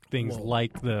these things Well,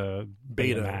 like the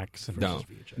Beta Betamax. And No, versus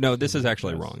VHS. no, this is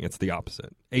actually wrong. It's the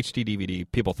opposite. HD DVD,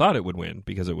 people thought it would win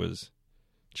because it was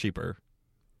cheaper.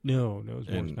 No, it was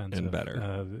more And expensive.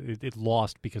 better. It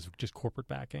lost because of just corporate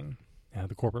backing.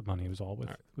 The corporate money was all with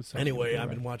Sony Anyway, and I've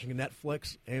been Blu-ray. watching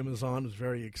Netflix. Amazon is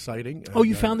very exciting. Oh,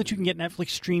 you found that you can get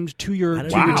Netflix streamed to your I don't,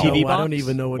 to your even TV know, box? I don't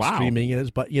even know what Wow. streaming is,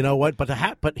 but you know what?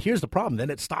 But here's the problem. Then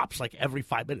it stops like every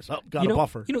 5 minutes. Oh, got a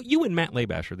buffer. You and Matt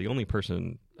Labash are the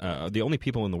only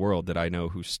people in the world that I know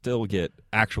who still get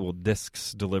actual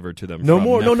discs delivered to them. No from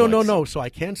more. Netflix. No. So I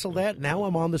canceled that. Now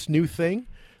I'm on this new thing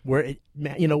where it,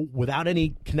 without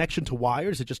any connection to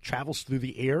wires, it just travels through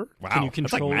the air. Wow, Can you that's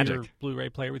like control magic. your Blu-ray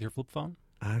player with your flip phone?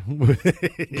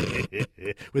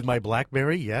 With my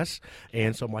BlackBerry, yes.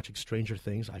 And so I'm watching Stranger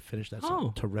Things. I finished that. It's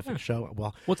Oh, a terrific show.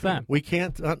 Well, What's that? We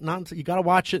can't. You got to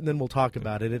watch it, and then we'll talk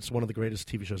about it. It's one of the greatest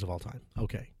TV shows of all time.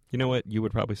 Okay, You know what you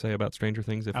would probably say about Stranger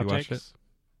Things if you watched it? Outtakes?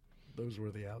 those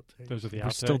were the outtakes. Those are the outtakes. We're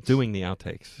still doing the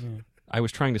outtakes. Yeah. I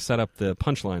was trying to set up the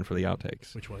punchline for the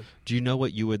outtakes. Which was? Do you know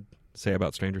what you would say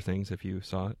about Stranger Things if you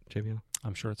saw it, JBL?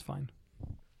 I'm sure it's fine.